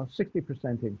 60%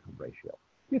 income ratio.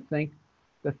 You'd think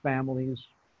that families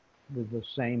with the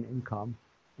same income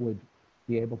would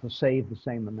be able to save the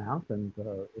same amount, and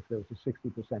if there was a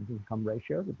 60% income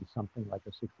ratio, there'd be something like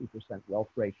a 60% wealth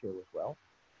ratio as well.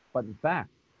 But in fact,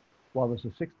 while there's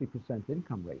a 60%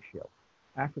 income ratio,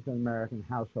 African American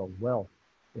household wealth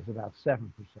is about 7%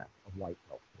 of white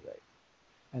wealth today.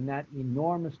 And that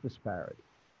enormous disparity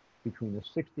between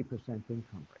a 60%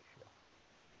 income ratio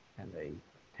and a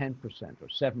 10% or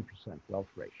 7% wealth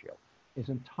ratio is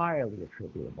entirely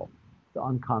attributable to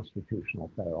unconstitutional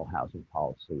federal housing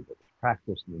policy that was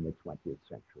practiced in the mid-20th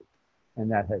century, and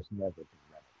that has never been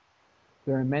remedied.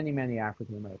 There are many, many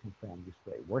African American families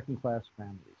today, working class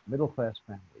families, middle class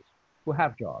families, who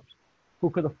have jobs, who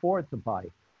could afford to buy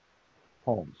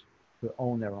homes, to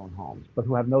own their own homes, but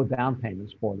who have no down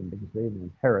payments for them because they didn't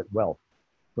inherit wealth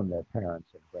from their parents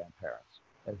and grandparents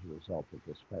as a result of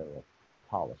this federal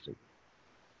policy.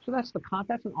 So that's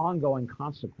an ongoing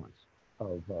consequence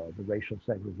of the racial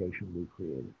segregation we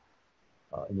created.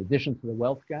 In addition to the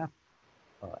wealth gap,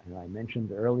 and I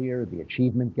mentioned earlier the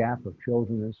achievement gap of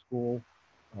children in school,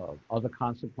 other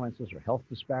consequences are health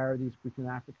disparities between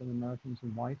African Americans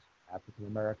and whites. African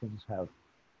Americans have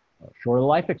shorter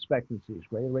life expectancies,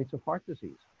 greater rates of heart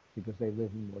disease because they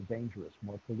live in more dangerous,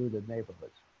 more polluted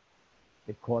neighborhoods.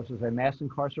 It causes a mass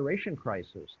incarceration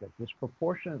crisis that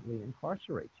disproportionately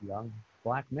incarcerates young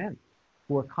black men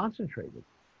who are concentrated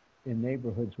in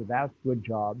neighborhoods without good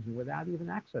jobs and without even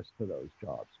access to those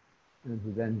jobs, and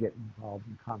who then get involved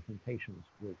in confrontations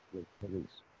with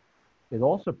police. It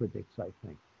also predicts, I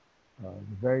think,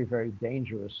 very, very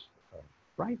dangerous,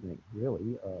 frightening,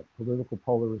 really, political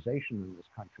polarization in this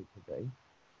country today,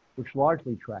 which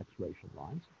largely tracks racial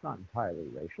lines. It's not entirely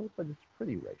racial, but it's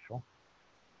pretty racial.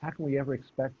 How can we ever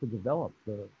expect to develop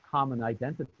the common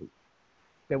identity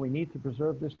that we need to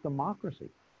preserve this democracy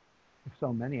if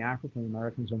so many African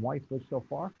Americans and whites live so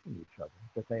far from each other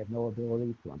that they have no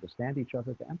ability to understand each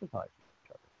other, to empathize with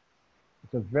each other?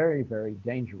 It's a very, very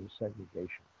dangerous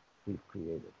segregation we've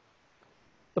created.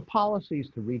 The policies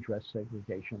to redress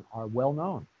segregation are well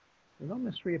known. There's no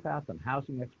mystery about them.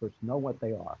 Housing experts know what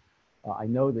they are. I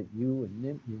know that you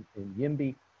in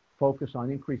YIMBY focus on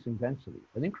increasing density,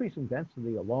 but increasing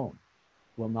density alone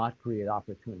will not create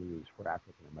opportunities for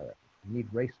African Americans. We need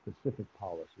race-specific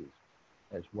policies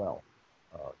as well.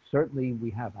 Certainly, we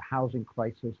have a housing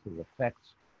crisis that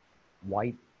affects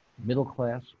white,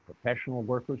 middle-class, professional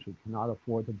workers who cannot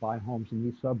afford to buy homes in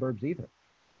these suburbs either.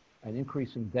 And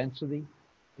increasing density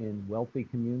in wealthy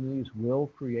communities will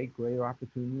create greater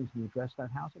opportunities to address that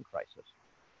housing crisis.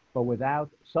 But without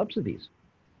subsidies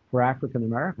for African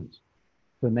Americans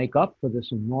to make up for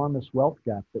this enormous wealth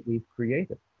gap that we've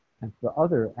created and for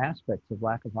other aspects of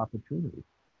lack of opportunity,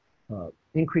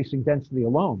 increasing density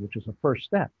alone, which is a first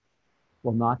step,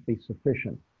 will not be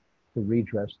sufficient to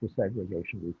redress the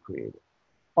segregation we've created.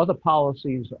 Other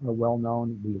policies are well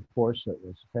known. We, of course, as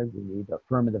I said, we need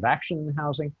affirmative action in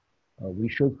housing. We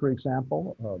should, for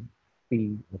example,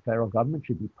 the federal government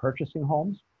should be purchasing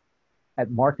homes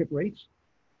at market rates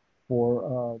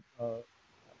for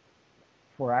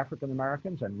African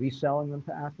Americans and reselling them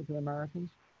to African Americans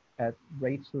at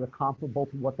rates that are comparable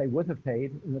to what they would have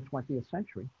paid in the 20th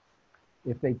century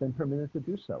if they'd been permitted to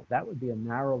do so. That would be a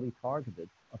narrowly targeted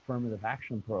affirmative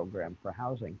action program for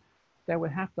housing that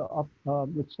would have to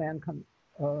withstand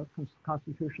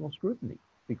constitutional scrutiny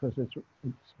because it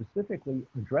specifically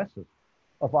addresses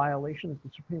a violation that the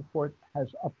Supreme Court has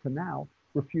up to now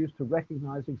refused to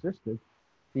recognize existed,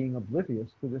 being oblivious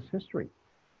to this history.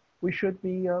 We should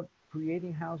be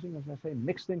creating housing, as I say,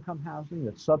 mixed income housing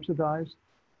that's subsidized,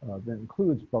 that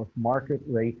includes both market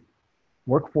rate,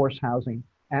 workforce housing,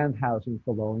 and housing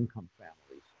for low-income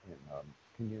families in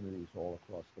communities all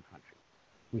across the country.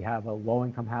 We have a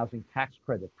low-income housing tax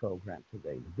credit program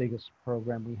today, the biggest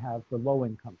program we have for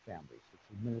low-income families.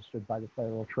 It's administered by the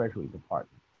Federal Treasury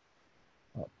Department.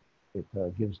 It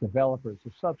gives developers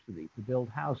a subsidy to build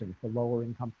housing for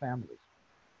lower-income families.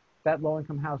 That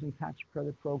low-income housing tax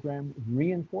credit program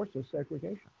reinforces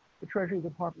segregation. The Treasury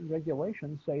Department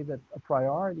regulations say that a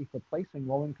priority for placing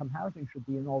low-income housing should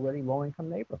be in already low-income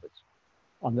neighborhoods,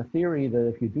 on the theory that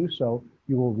if you do so,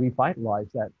 you will revitalize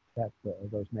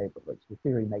those neighborhoods. The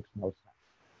theory makes no sense.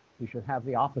 We should have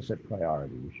the opposite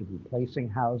priority. We should be placing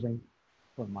housing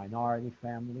for minority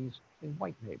families in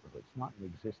white neighborhoods, not in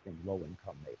existing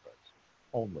low-income neighborhoods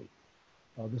only.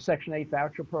 The Section 8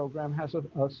 voucher program has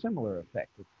a similar effect.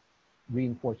 It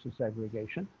reinforces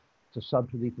segregation. It's a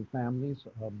subsidy for families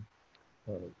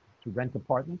to rent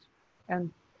apartments,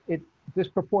 and it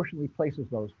disproportionately places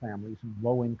those families in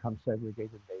low-income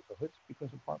segregated neighborhoods because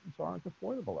apartments aren't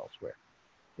affordable elsewhere.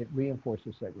 It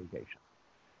reinforces segregation.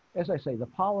 As I say, the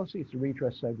policies to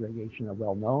redress segregation are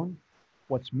well known.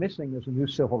 What's missing is a new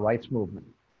civil rights movement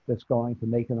that's going to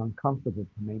make it uncomfortable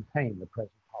to maintain the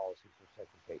present policies of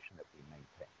segregation that we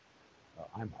maintain.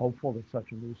 I'm hopeful that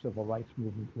such a new civil rights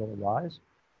movement will arise.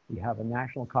 We have a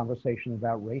national conversation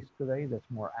about race today that's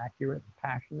more accurate and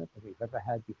passionate than we've ever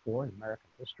had before in American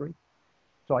history.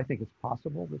 So I think it's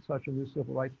possible that such a new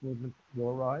civil rights movement will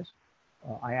arise.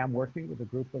 I am working with a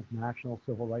group of national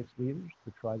civil rights leaders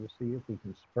to try to see if we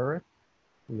can spur it.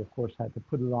 We, of course, had to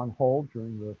put it on hold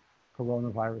during the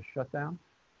coronavirus shutdown.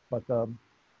 But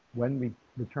when we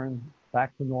return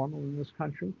back to normal in this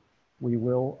country, we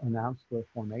will announce the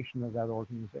formation of that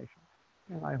organization.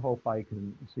 And I hope I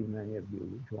can see many of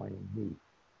you joining me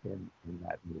in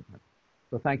that movement.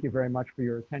 So thank you very much for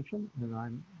your attention, and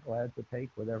I'm glad to take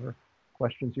whatever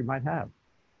questions you might have.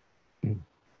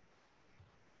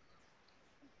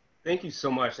 Thank you so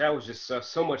much. That was just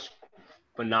so much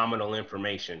phenomenal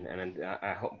information. And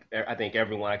I think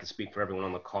everyone, I can speak for everyone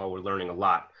on the call, we're learning a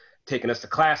lot. Taking us to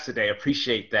class today,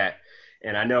 appreciate that.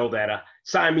 And I know that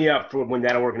sign me up for when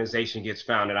that organization gets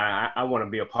founded. I want to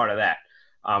be a part of that.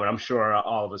 And I'm sure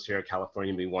all of us here at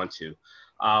California, we want to.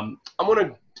 I'm going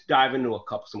to dive into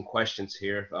some questions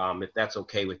here, if that's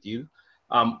okay with you.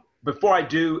 Before I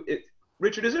do,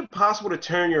 Richard, is it possible to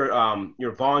turn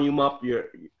your volume up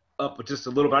just a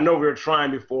little bit? I know we were trying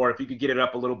before. If you could get it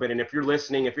up a little bit, and if you're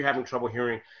listening, if you're having trouble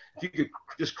hearing, if you could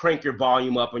just crank your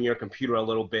volume up on your computer a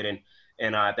little bit,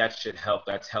 and that should help.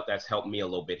 That's helped me a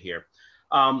little bit here.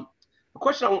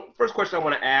 First question I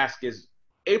want to ask is,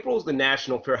 April is the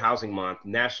National Fair Housing Month,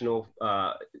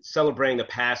 celebrating the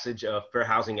passage of Fair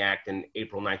Housing Act in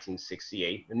April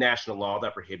 1968, the national law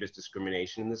that prohibits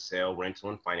discrimination in the sale, rental,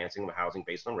 and financing of housing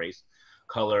based on race,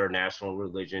 color, national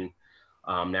religion,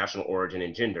 national origin,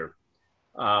 and gender.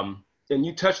 And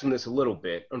you touched on this a little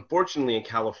bit. Unfortunately, in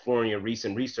California,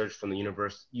 recent research from the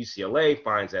University UCLA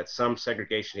finds that some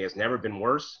segregation has never been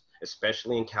worse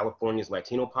especially in California's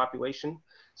Latino population.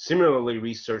 Similarly,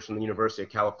 research from the University of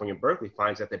California, Berkeley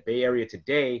finds that the Bay Area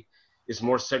today is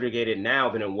more segregated now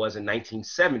than it was in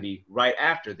 1970, right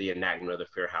after the enactment of the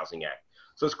Fair Housing Act.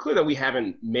 So it's clear that we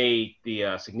haven't made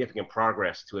the significant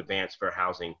progress to advance fair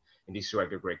housing in these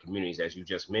segregated communities, as you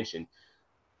just mentioned.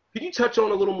 Could you touch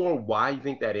on a little more why you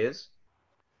think that is?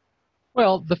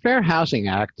 Well, the Fair Housing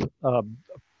Act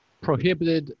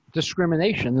prohibited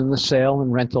discrimination in the sale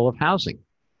and rental of housing.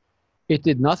 It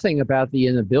did nothing about the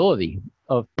inability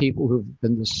of people who've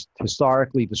been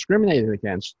historically discriminated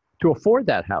against to afford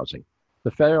that housing.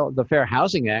 The Fair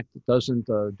Housing Act doesn't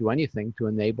do anything to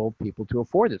enable people to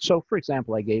afford it. So, for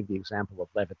example, I gave the example of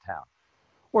Levittown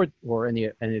or any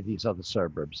of these other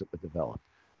suburbs that were developed.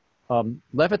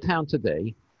 Levittown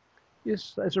today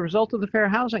is as a result of the Fair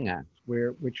Housing Act,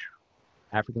 which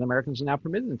African Americans are now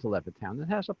permitted into Levittown. It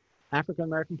has an African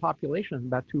American population of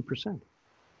about 2%.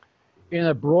 In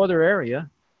a broader area,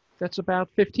 that's about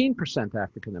 15%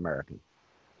 African American.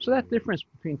 So that difference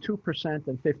between 2%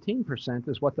 and 15%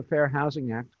 is what the Fair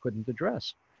Housing Act couldn't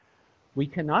address. We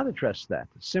cannot address that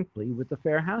simply with the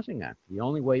Fair Housing Act. The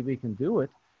only way we can do it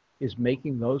is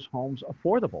making those homes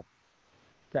affordable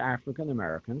to African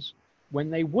Americans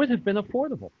when they would have been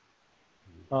affordable,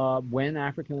 when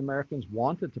African Americans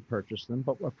wanted to purchase them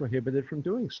but were prohibited from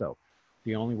doing so.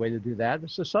 The only way to do that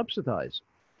is to subsidize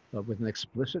with an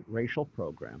explicit racial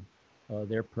program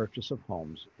their purchase of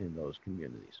homes in those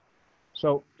communities.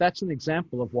 So that's an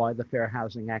example of why the Fair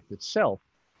Housing Act itself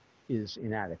is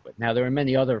inadequate. Now, there are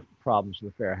many other problems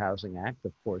with the Fair Housing Act.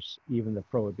 Of course, even the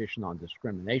prohibition on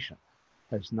discrimination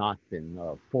has not been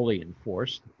fully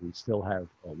enforced. We still have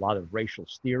a lot of racial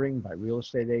steering by real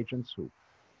estate agents who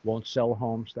won't sell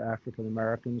homes to African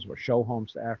Americans or show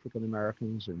homes to African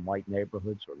Americans in white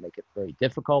neighborhoods, or make it very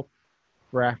difficult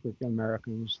for African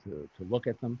Americans to look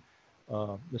at them.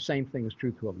 The same thing is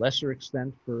true to a lesser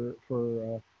extent for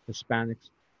Hispanics.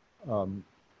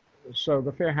 So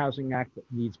the Fair Housing Act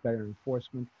needs better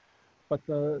enforcement. But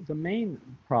the main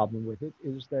problem with it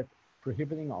is that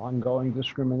prohibiting ongoing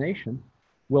discrimination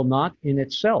will not in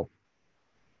itself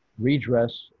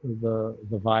redress the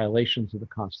violations of the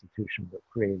Constitution that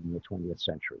were created in the 20th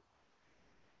century.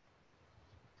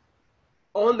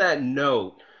 On that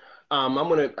note, I'm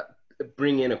going to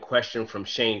bring in a question from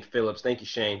Shane Phillips. Thank you,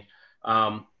 Shane.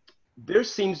 There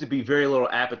seems to be very little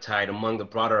appetite among the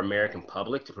broader American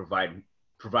public to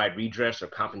provide redress or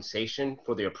compensation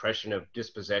for the oppression of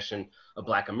dispossession of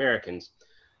Black Americans.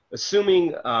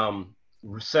 Assuming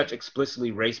such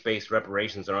explicitly race-based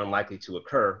reparations are unlikely to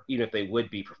occur, even if they would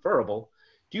be preferable,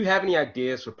 do you have any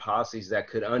ideas for policies that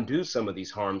could undo some of these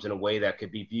harms in a way that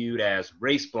could be viewed as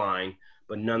race-blind,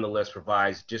 but nonetheless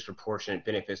provides disproportionate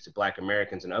benefits to Black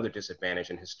Americans and other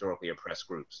disadvantaged and historically oppressed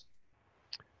groups?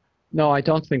 No, I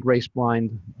don't think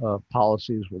race-blind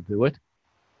policies will do it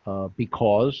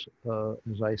because,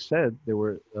 as I said,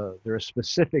 there are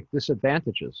specific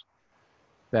disadvantages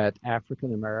that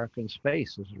African Americans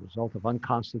face as a result of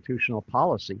unconstitutional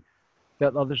policy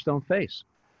that others don't face.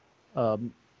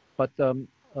 But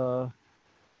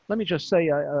let me just say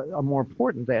a more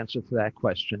important answer to that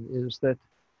question is that,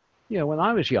 you know, when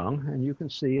I was young, and you can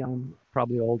see I'm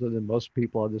probably older than most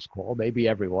people on this call, maybe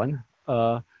everyone,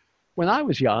 when I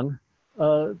was young,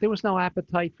 there was no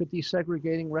appetite for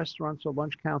desegregating restaurants or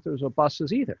lunch counters or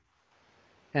buses either.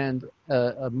 And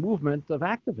a movement of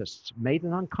activists made it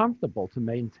uncomfortable to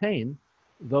maintain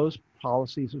those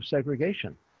policies of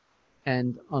segregation.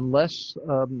 And unless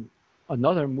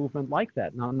another movement like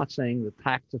that, now I'm not saying the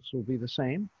tactics will be the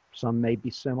same, some may be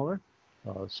similar,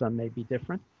 some may be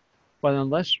different, but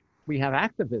unless we have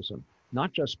activism,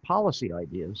 not just policy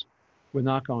ideas, we're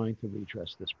not going to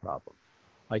redress this problem.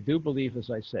 I do believe, as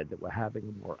I said, that we're having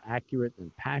a more accurate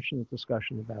and passionate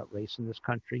discussion about race in this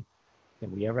country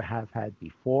than we ever have had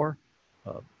before.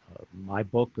 My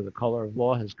book, The Color of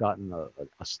Law, has gotten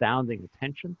astounding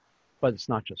attention, but it's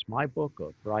not just my book.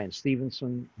 Brian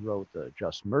Stevenson wrote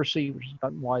Just Mercy, which has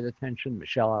gotten wide attention.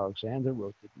 Michelle Alexander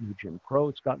wrote The New Jim Crow.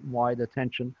 It's gotten wide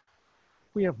attention.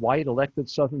 We have white elected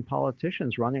Southern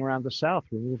politicians running around the South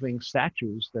removing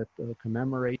statues that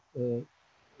commemorate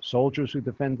soldiers who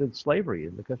defended slavery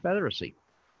in the Confederacy.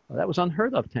 That was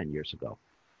unheard of 10 years ago.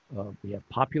 We have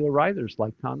popular writers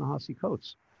like Ta-Nehisi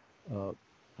Coates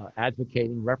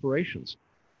advocating reparations.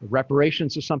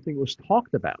 Reparations is something that was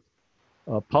talked about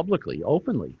publicly,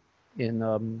 openly in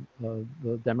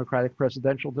the Democratic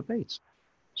presidential debates.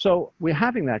 So we're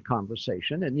having that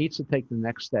conversation. It needs to take the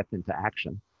next step into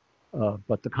action.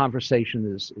 But the conversation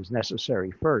is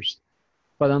necessary first.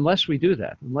 But unless we do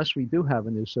that, unless we do have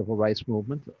a new civil rights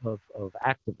movement of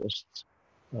activists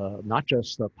not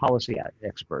just policy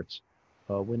experts.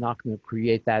 We're not going to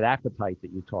create that appetite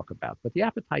that you talk about, but the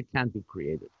appetite can be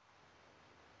created.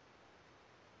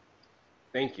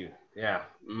 Thank you. Yeah.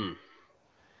 We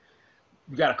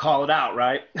got to call it out,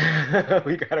 right?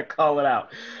 We got to call it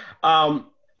out. I'm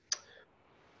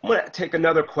going to take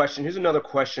another question. Here's another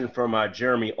question from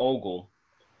Jeremy Ogle.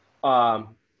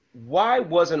 Why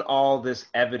wasn't all this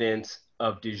evidence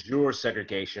of de jure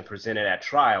segregation presented at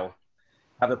trial?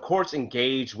 Have the courts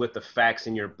engaged with the facts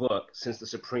in your book since the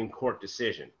Supreme Court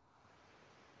decision?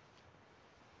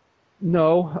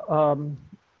 No.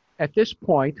 At this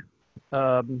point,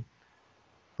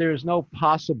 there's no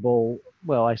possible,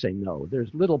 well, I say no,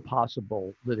 there's little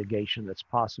possible litigation that's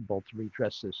possible to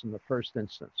redress this in the first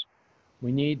instance.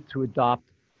 We need to adopt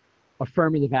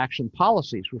affirmative action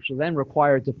policies, which will then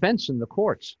require defense in the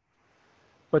courts.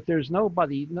 But there's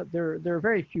nobody, there are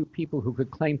very few people who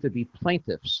could claim to be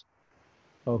plaintiffs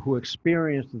who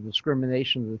experienced the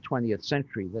discrimination of the 20th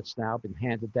century that's now been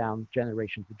handed down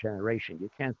generation to generation.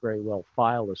 You can't very well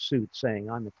file a suit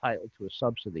saying I'm entitled to a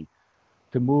subsidy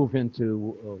to move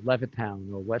into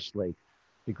Levittown or Westlake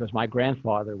because my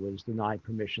grandfather was denied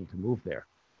permission to move there.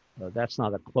 That's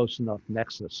not a close enough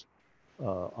nexus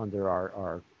under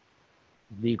our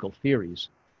legal theories,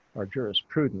 our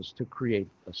jurisprudence, to create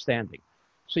a standing.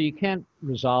 So you can't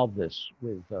resolve this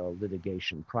with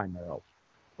litigation primarily.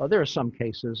 There are some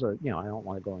cases, I don't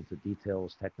want to go into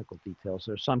details, technical details.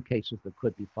 There are some cases that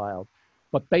could be filed,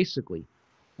 but basically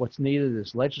what's needed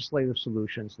is legislative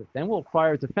solutions that then will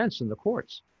require defense in the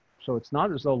courts. So it's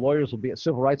not as though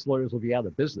civil rights lawyers will be out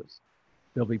of business.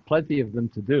 There'll be plenty of them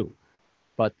to do.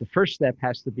 But the first step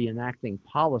has to be enacting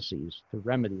policies to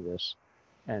remedy this,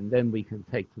 and then we can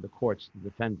take to the courts to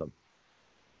defend them.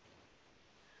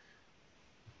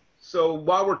 So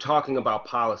while we're talking about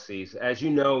policies, as you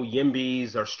know,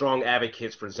 YIMBYs are strong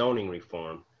advocates for zoning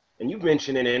reform. And you've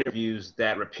mentioned in interviews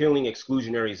that repealing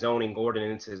exclusionary zoning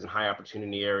ordinances in high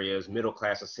opportunity areas, middle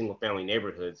class and single family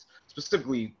neighborhoods,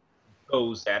 specifically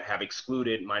those that have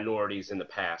excluded minorities in the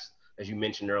past, as you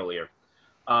mentioned earlier,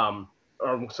 are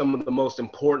some of the most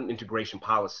important integration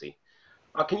policy.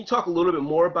 Can you talk a little bit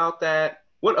more about that?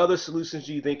 What other solutions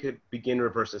do you think could begin to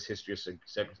reverse this history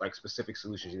of like specific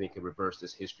solutions you think could reverse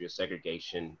this history of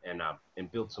segregation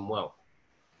and build some wealth?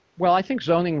 Well, I think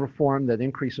zoning reform that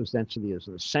increases density is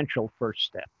an essential first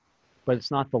step, but it's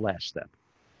not the last step.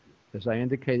 As I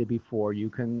indicated before, you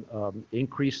can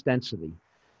increase density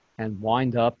and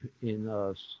wind up in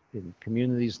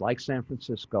communities like San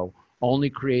Francisco only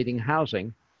creating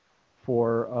housing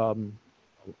for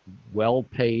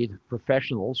well-paid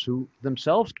professionals who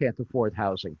themselves can't afford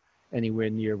housing anywhere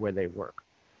near where they work.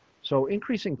 So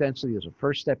increasing density is a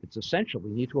first step. It's essential.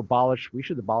 We should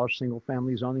abolish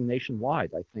single-family zoning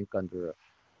nationwide. I think under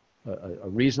a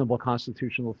reasonable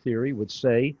constitutional theory would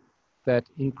say that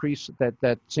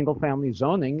that single-family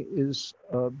zoning is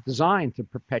designed to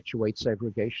perpetuate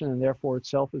segregation and therefore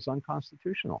itself is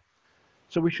unconstitutional.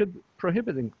 So we should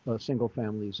prohibit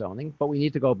single-family zoning, but we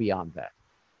need to go beyond that.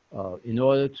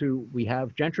 We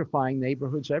have gentrifying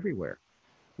neighborhoods everywhere.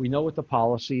 We know what the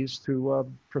policies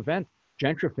to prevent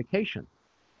gentrification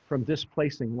from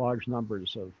displacing large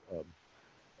numbers of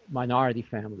minority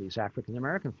families,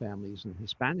 African-American families, and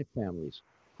Hispanic families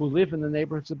who live in the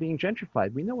neighborhoods that are being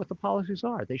gentrified. We know what the policies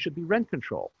are. They should be rent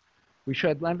control. We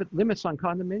should have limits on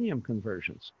condominium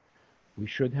conversions. We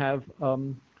should have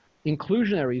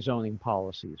inclusionary zoning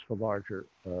policies for larger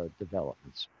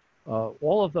developments.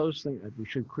 All of those things. We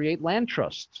should create land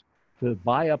trusts to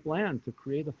buy up land to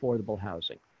create affordable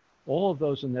housing. All of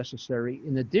those are necessary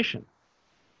in addition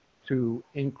to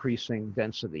increasing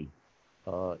density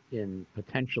in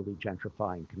potentially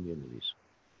gentrifying communities.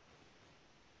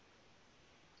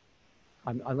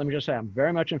 Let me just say, I'm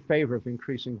very much in favor of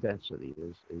increasing density.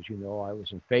 As you know, I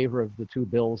was in favor of the two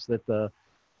bills that the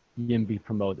YIMBY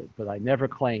promoted, but I never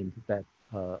claimed that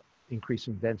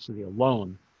increasing density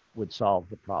alone would solve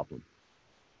the problem.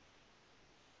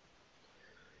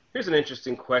 Here's an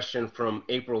interesting question from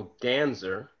April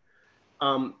Ganzer.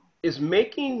 Is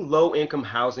making low-income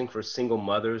housing for single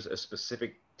mothers a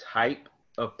specific type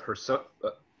of person?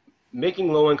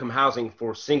 Making low-income housing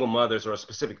for single mothers or a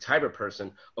specific type of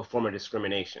person a form of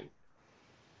discrimination?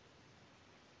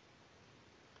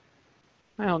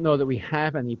 I don't know that we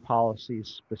have any policies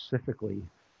specifically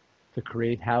to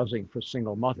create housing for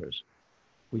single mothers.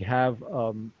 We have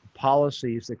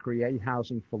policies that create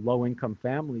housing for low-income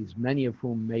families, many of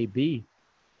whom may be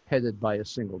headed by a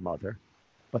single mother,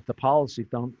 but the policies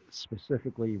don't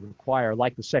specifically require,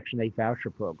 like the Section 8 voucher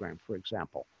program, for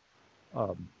example,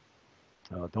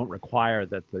 don't require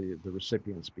that the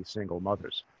recipients be single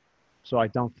mothers. So I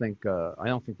don't think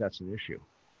that's an issue.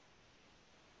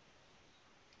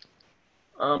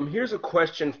 Here's a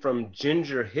question from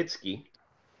Ginger Hitsky.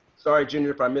 Sorry,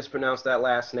 Ginger, if I mispronounced that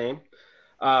last name.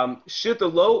 Should the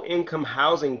low-income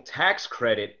housing tax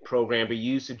credit program be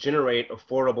used to generate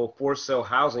affordable for-sale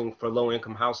housing for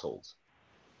low-income households?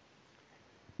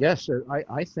 Yes,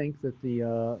 I think that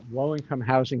the low-income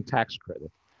housing tax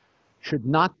credit should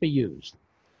not be used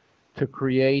to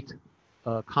create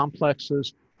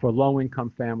complexes for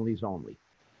low-income families only.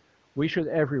 We should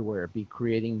everywhere be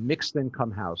creating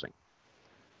mixed-income housing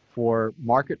for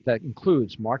market that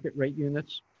includes market rate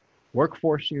units,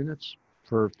 workforce units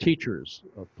for teachers,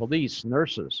 police,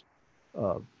 nurses,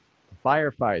 uh,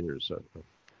 firefighters,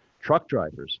 truck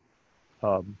drivers,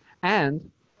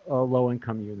 and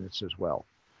low-income units as well.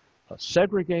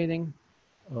 Segregating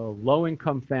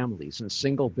low-income families in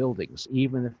single buildings,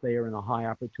 even if they are in a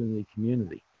high-opportunity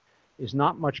community, is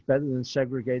not much better than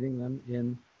segregating them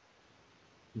in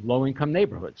low-income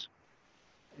neighborhoods.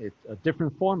 It's a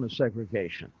different form of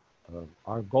segregation.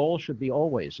 Our goal should be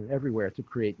always and everywhere to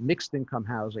create mixed-income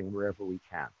housing wherever we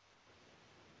can.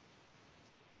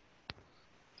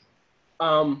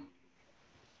 I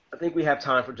think we have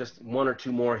time for just one or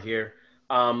two more here.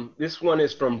 This one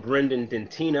is from Brendan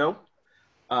Dentino.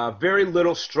 Very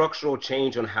little structural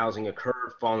change on housing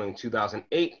occurred following the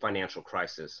 2008 financial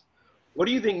crisis. What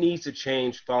do you think needs to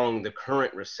change following the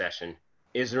current recession?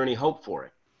 Is there any hope for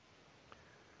it?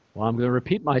 Well, I'm going to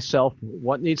repeat myself.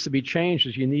 What needs to be changed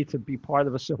is you need to be part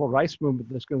of a civil rights movement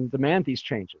that's going to demand these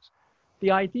changes. The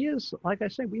idea is, like I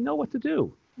say, we know what to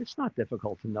do. It's not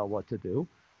difficult to know what to do.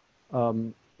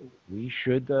 We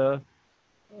should, after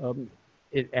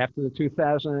the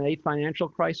 2008 financial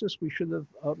crisis, we should have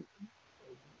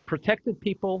protected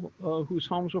people whose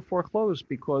homes were foreclosed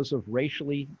because of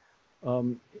racially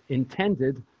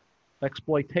intended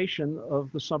exploitation of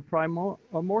the subprime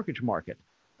mortgage market.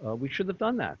 We should have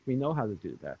done that. We know how to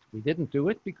do that. We didn't do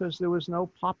it because there was no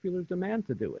popular demand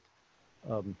to do it.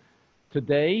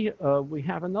 Today, we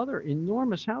have another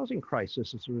enormous housing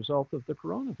crisis as a result of the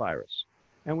coronavirus.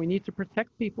 And we need to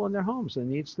protect people in their homes. There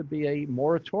needs to be a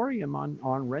moratorium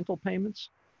on rental payments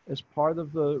as part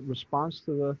of the response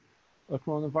to the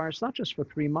coronavirus, not just for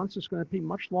 3 months. It's going to be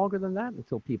much longer than that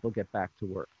until people get back to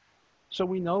work. So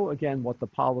we know, again, what the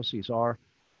policies are.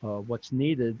 What's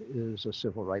needed is a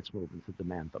civil rights movement to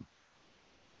demand them.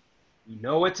 You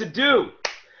know what to do.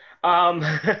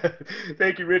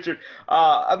 Thank you, Richard.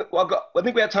 I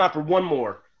think we have time for one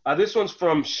more. This one's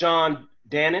from Sean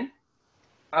Dannon.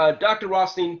 Dr.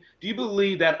 Rothstein, do you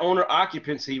believe that owner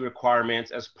occupancy requirements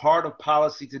as part of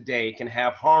policy today can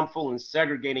have harmful and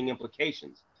segregating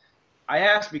implications? I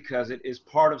ask because it is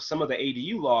part of some of the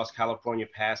ADU laws California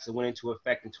passed that went into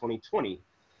effect in 2020.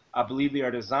 I believe they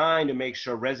are designed to make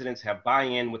sure residents have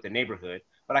buy-in with the neighborhood,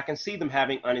 but I can see them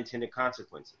having unintended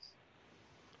consequences.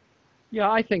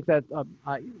 Yeah, I think that,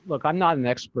 look, I'm not an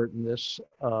expert in this,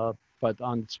 but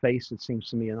on its face, it seems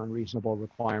to me an unreasonable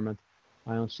requirement.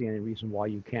 I don't see any reason why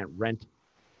you can't rent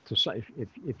to,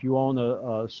 if you own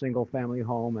a single family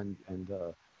home and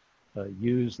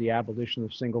use the abolition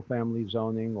of single family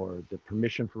zoning or the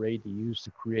permission for ADUs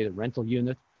to create a rental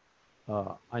unit,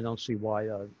 I don't see why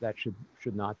that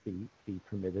should not be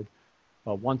permitted.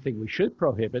 One thing we should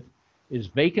prohibit is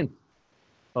vacant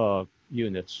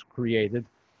units created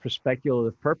for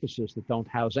speculative purposes that don't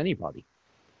house anybody.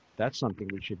 That's something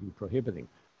we should be prohibiting.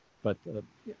 But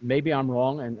maybe I'm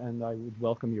wrong, and I would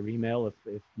welcome your email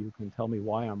if you can tell me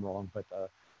why I'm wrong. But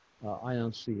I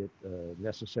don't see it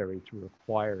necessary to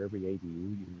require every ADU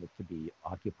unit to be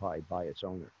occupied by its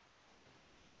owner.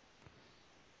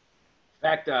 In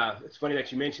fact, it's funny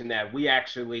that you mentioned that. We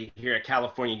actually here at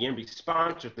California YIMBY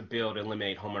sponsored the bill to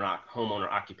eliminate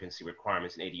homeowner occupancy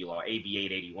requirements in ADU law, AB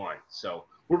 881. So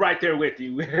we're right there with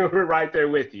you. We're right there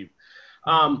with you.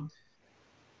 I'm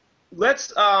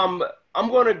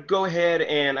going to go ahead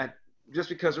and just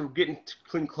because we're getting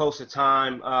close to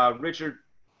time, Richard,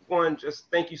 one,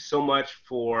 just thank you so much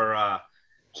for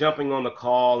jumping on the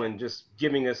call and just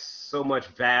giving us so much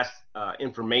vast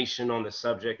information on the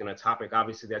subject and a topic,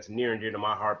 obviously, that's near and dear to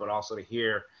my heart, but also to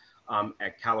hear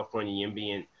at California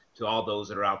YIMBY and to all those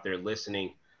that are out there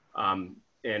listening. I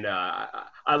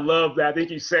love that. I think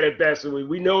you said it best.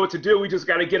 We know what to do. We just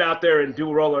got to get out there and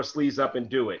roll our sleeves up and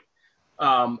do it.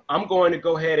 I'm going to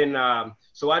go ahead and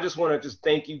so I just want to just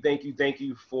thank you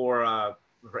for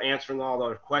answering all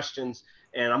our questions.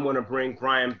 And I'm going to bring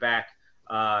Brian back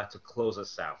to close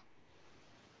us out.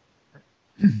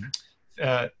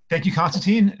 Thank you,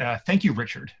 Constantine. Thank you,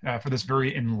 Richard, for this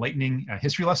very enlightening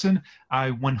history lesson.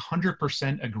 I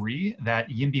 100% agree that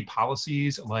YIMBY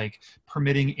policies like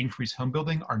permitting increased home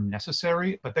building are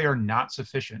necessary, but they are not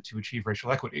sufficient to achieve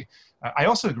racial equity. I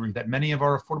also agree that many of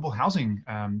our affordable housing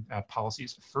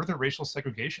policies further racial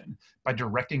segregation by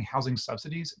directing housing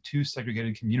subsidies to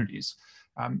segregated communities.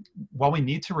 While we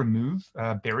need to remove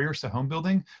barriers to home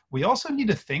building, we also need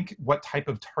to think what type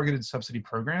of targeted subsidy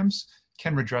programs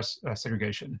can redress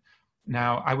segregation.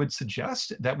 Now, I would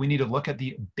suggest that we need to look at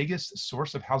the biggest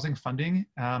source of housing funding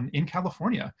in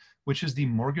California, which is the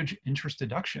mortgage interest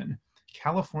deduction.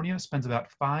 California spends about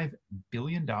 $5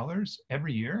 billion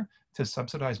every year to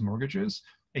subsidize mortgages.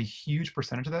 A huge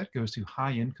percentage of that goes to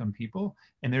high-income people,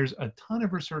 and there's a ton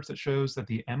of research that shows that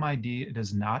the MID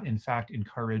does not, in fact,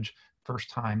 encourage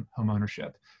first-time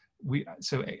homeownership.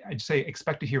 So I'd say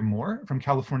expect to hear more from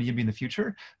California YIMBY in the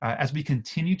future as we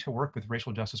continue to work with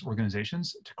racial justice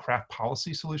organizations to craft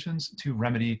policy solutions to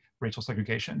remedy racial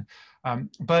segregation.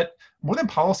 But more than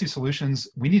policy solutions,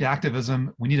 we need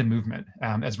activism, we need a movement,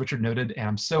 as Richard noted, and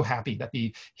I'm so happy that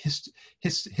the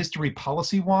history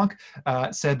policy wonk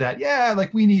said that, yeah,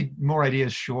 like we need more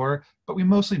ideas, sure, but we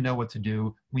mostly know what to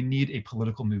do. We need a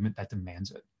political movement that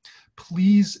demands it.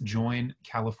 Please join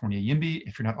California YIMBY.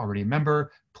 If you're not already a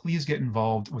member, please get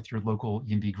involved with your local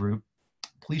YIMBY group.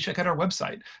 Please check out our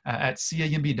website at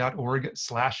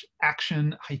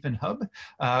cayimby.org/action-hub,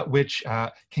 which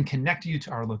can connect you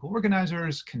to our local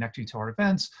organizers, connect you to our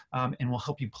events, and will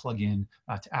help you plug in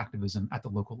to activism at the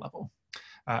local level.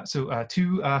 So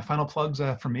two final plugs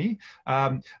from me.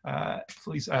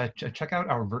 Please check out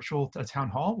our virtual town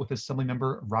hall with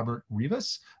Assemblymember Robert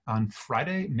Rivas on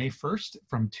Friday, May 1st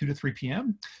from 2 to 3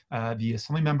 p.m. The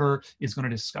Assemblymember is going to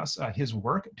discuss his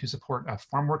work to support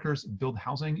farm workers build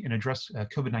housing and address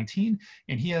COVID-19.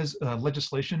 And he has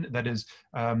legislation that is,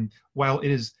 while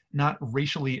it is not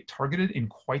racially targeted in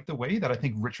quite the way that I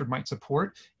think Richard might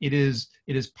support, it is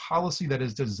policy that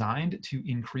is designed to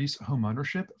increase home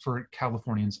ownership for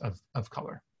Californians of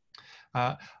color.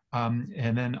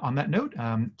 And then on that note,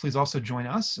 please also join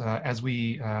us as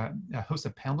we host a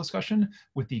panel discussion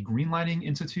with the Greenlighting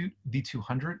Institute,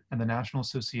 V200, and the National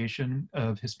Association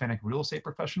of Hispanic Real Estate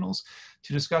Professionals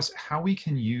to discuss how we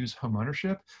can use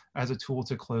homeownership as a tool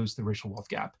to close the racial wealth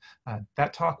gap.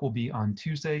 That talk will be on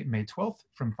Tuesday, May 12th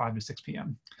from 5 to 6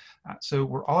 p.m. So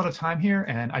we're all out of time here,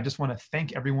 and I just want to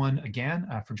thank everyone again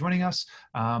for joining us.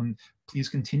 Please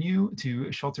continue to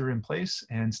shelter in place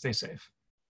and stay safe.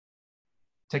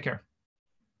 Take care.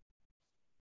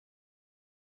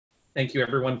 Thank you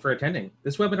everyone for attending.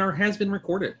 This webinar has been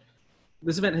recorded.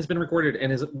 This event has been recorded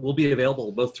and will be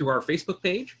available both through our Facebook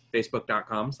page,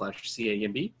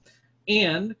 facebook.com/cayimby,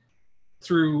 and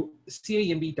through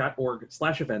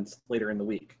cayimby.org/events later in the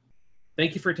week.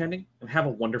 Thank you for attending and have a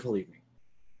wonderful evening.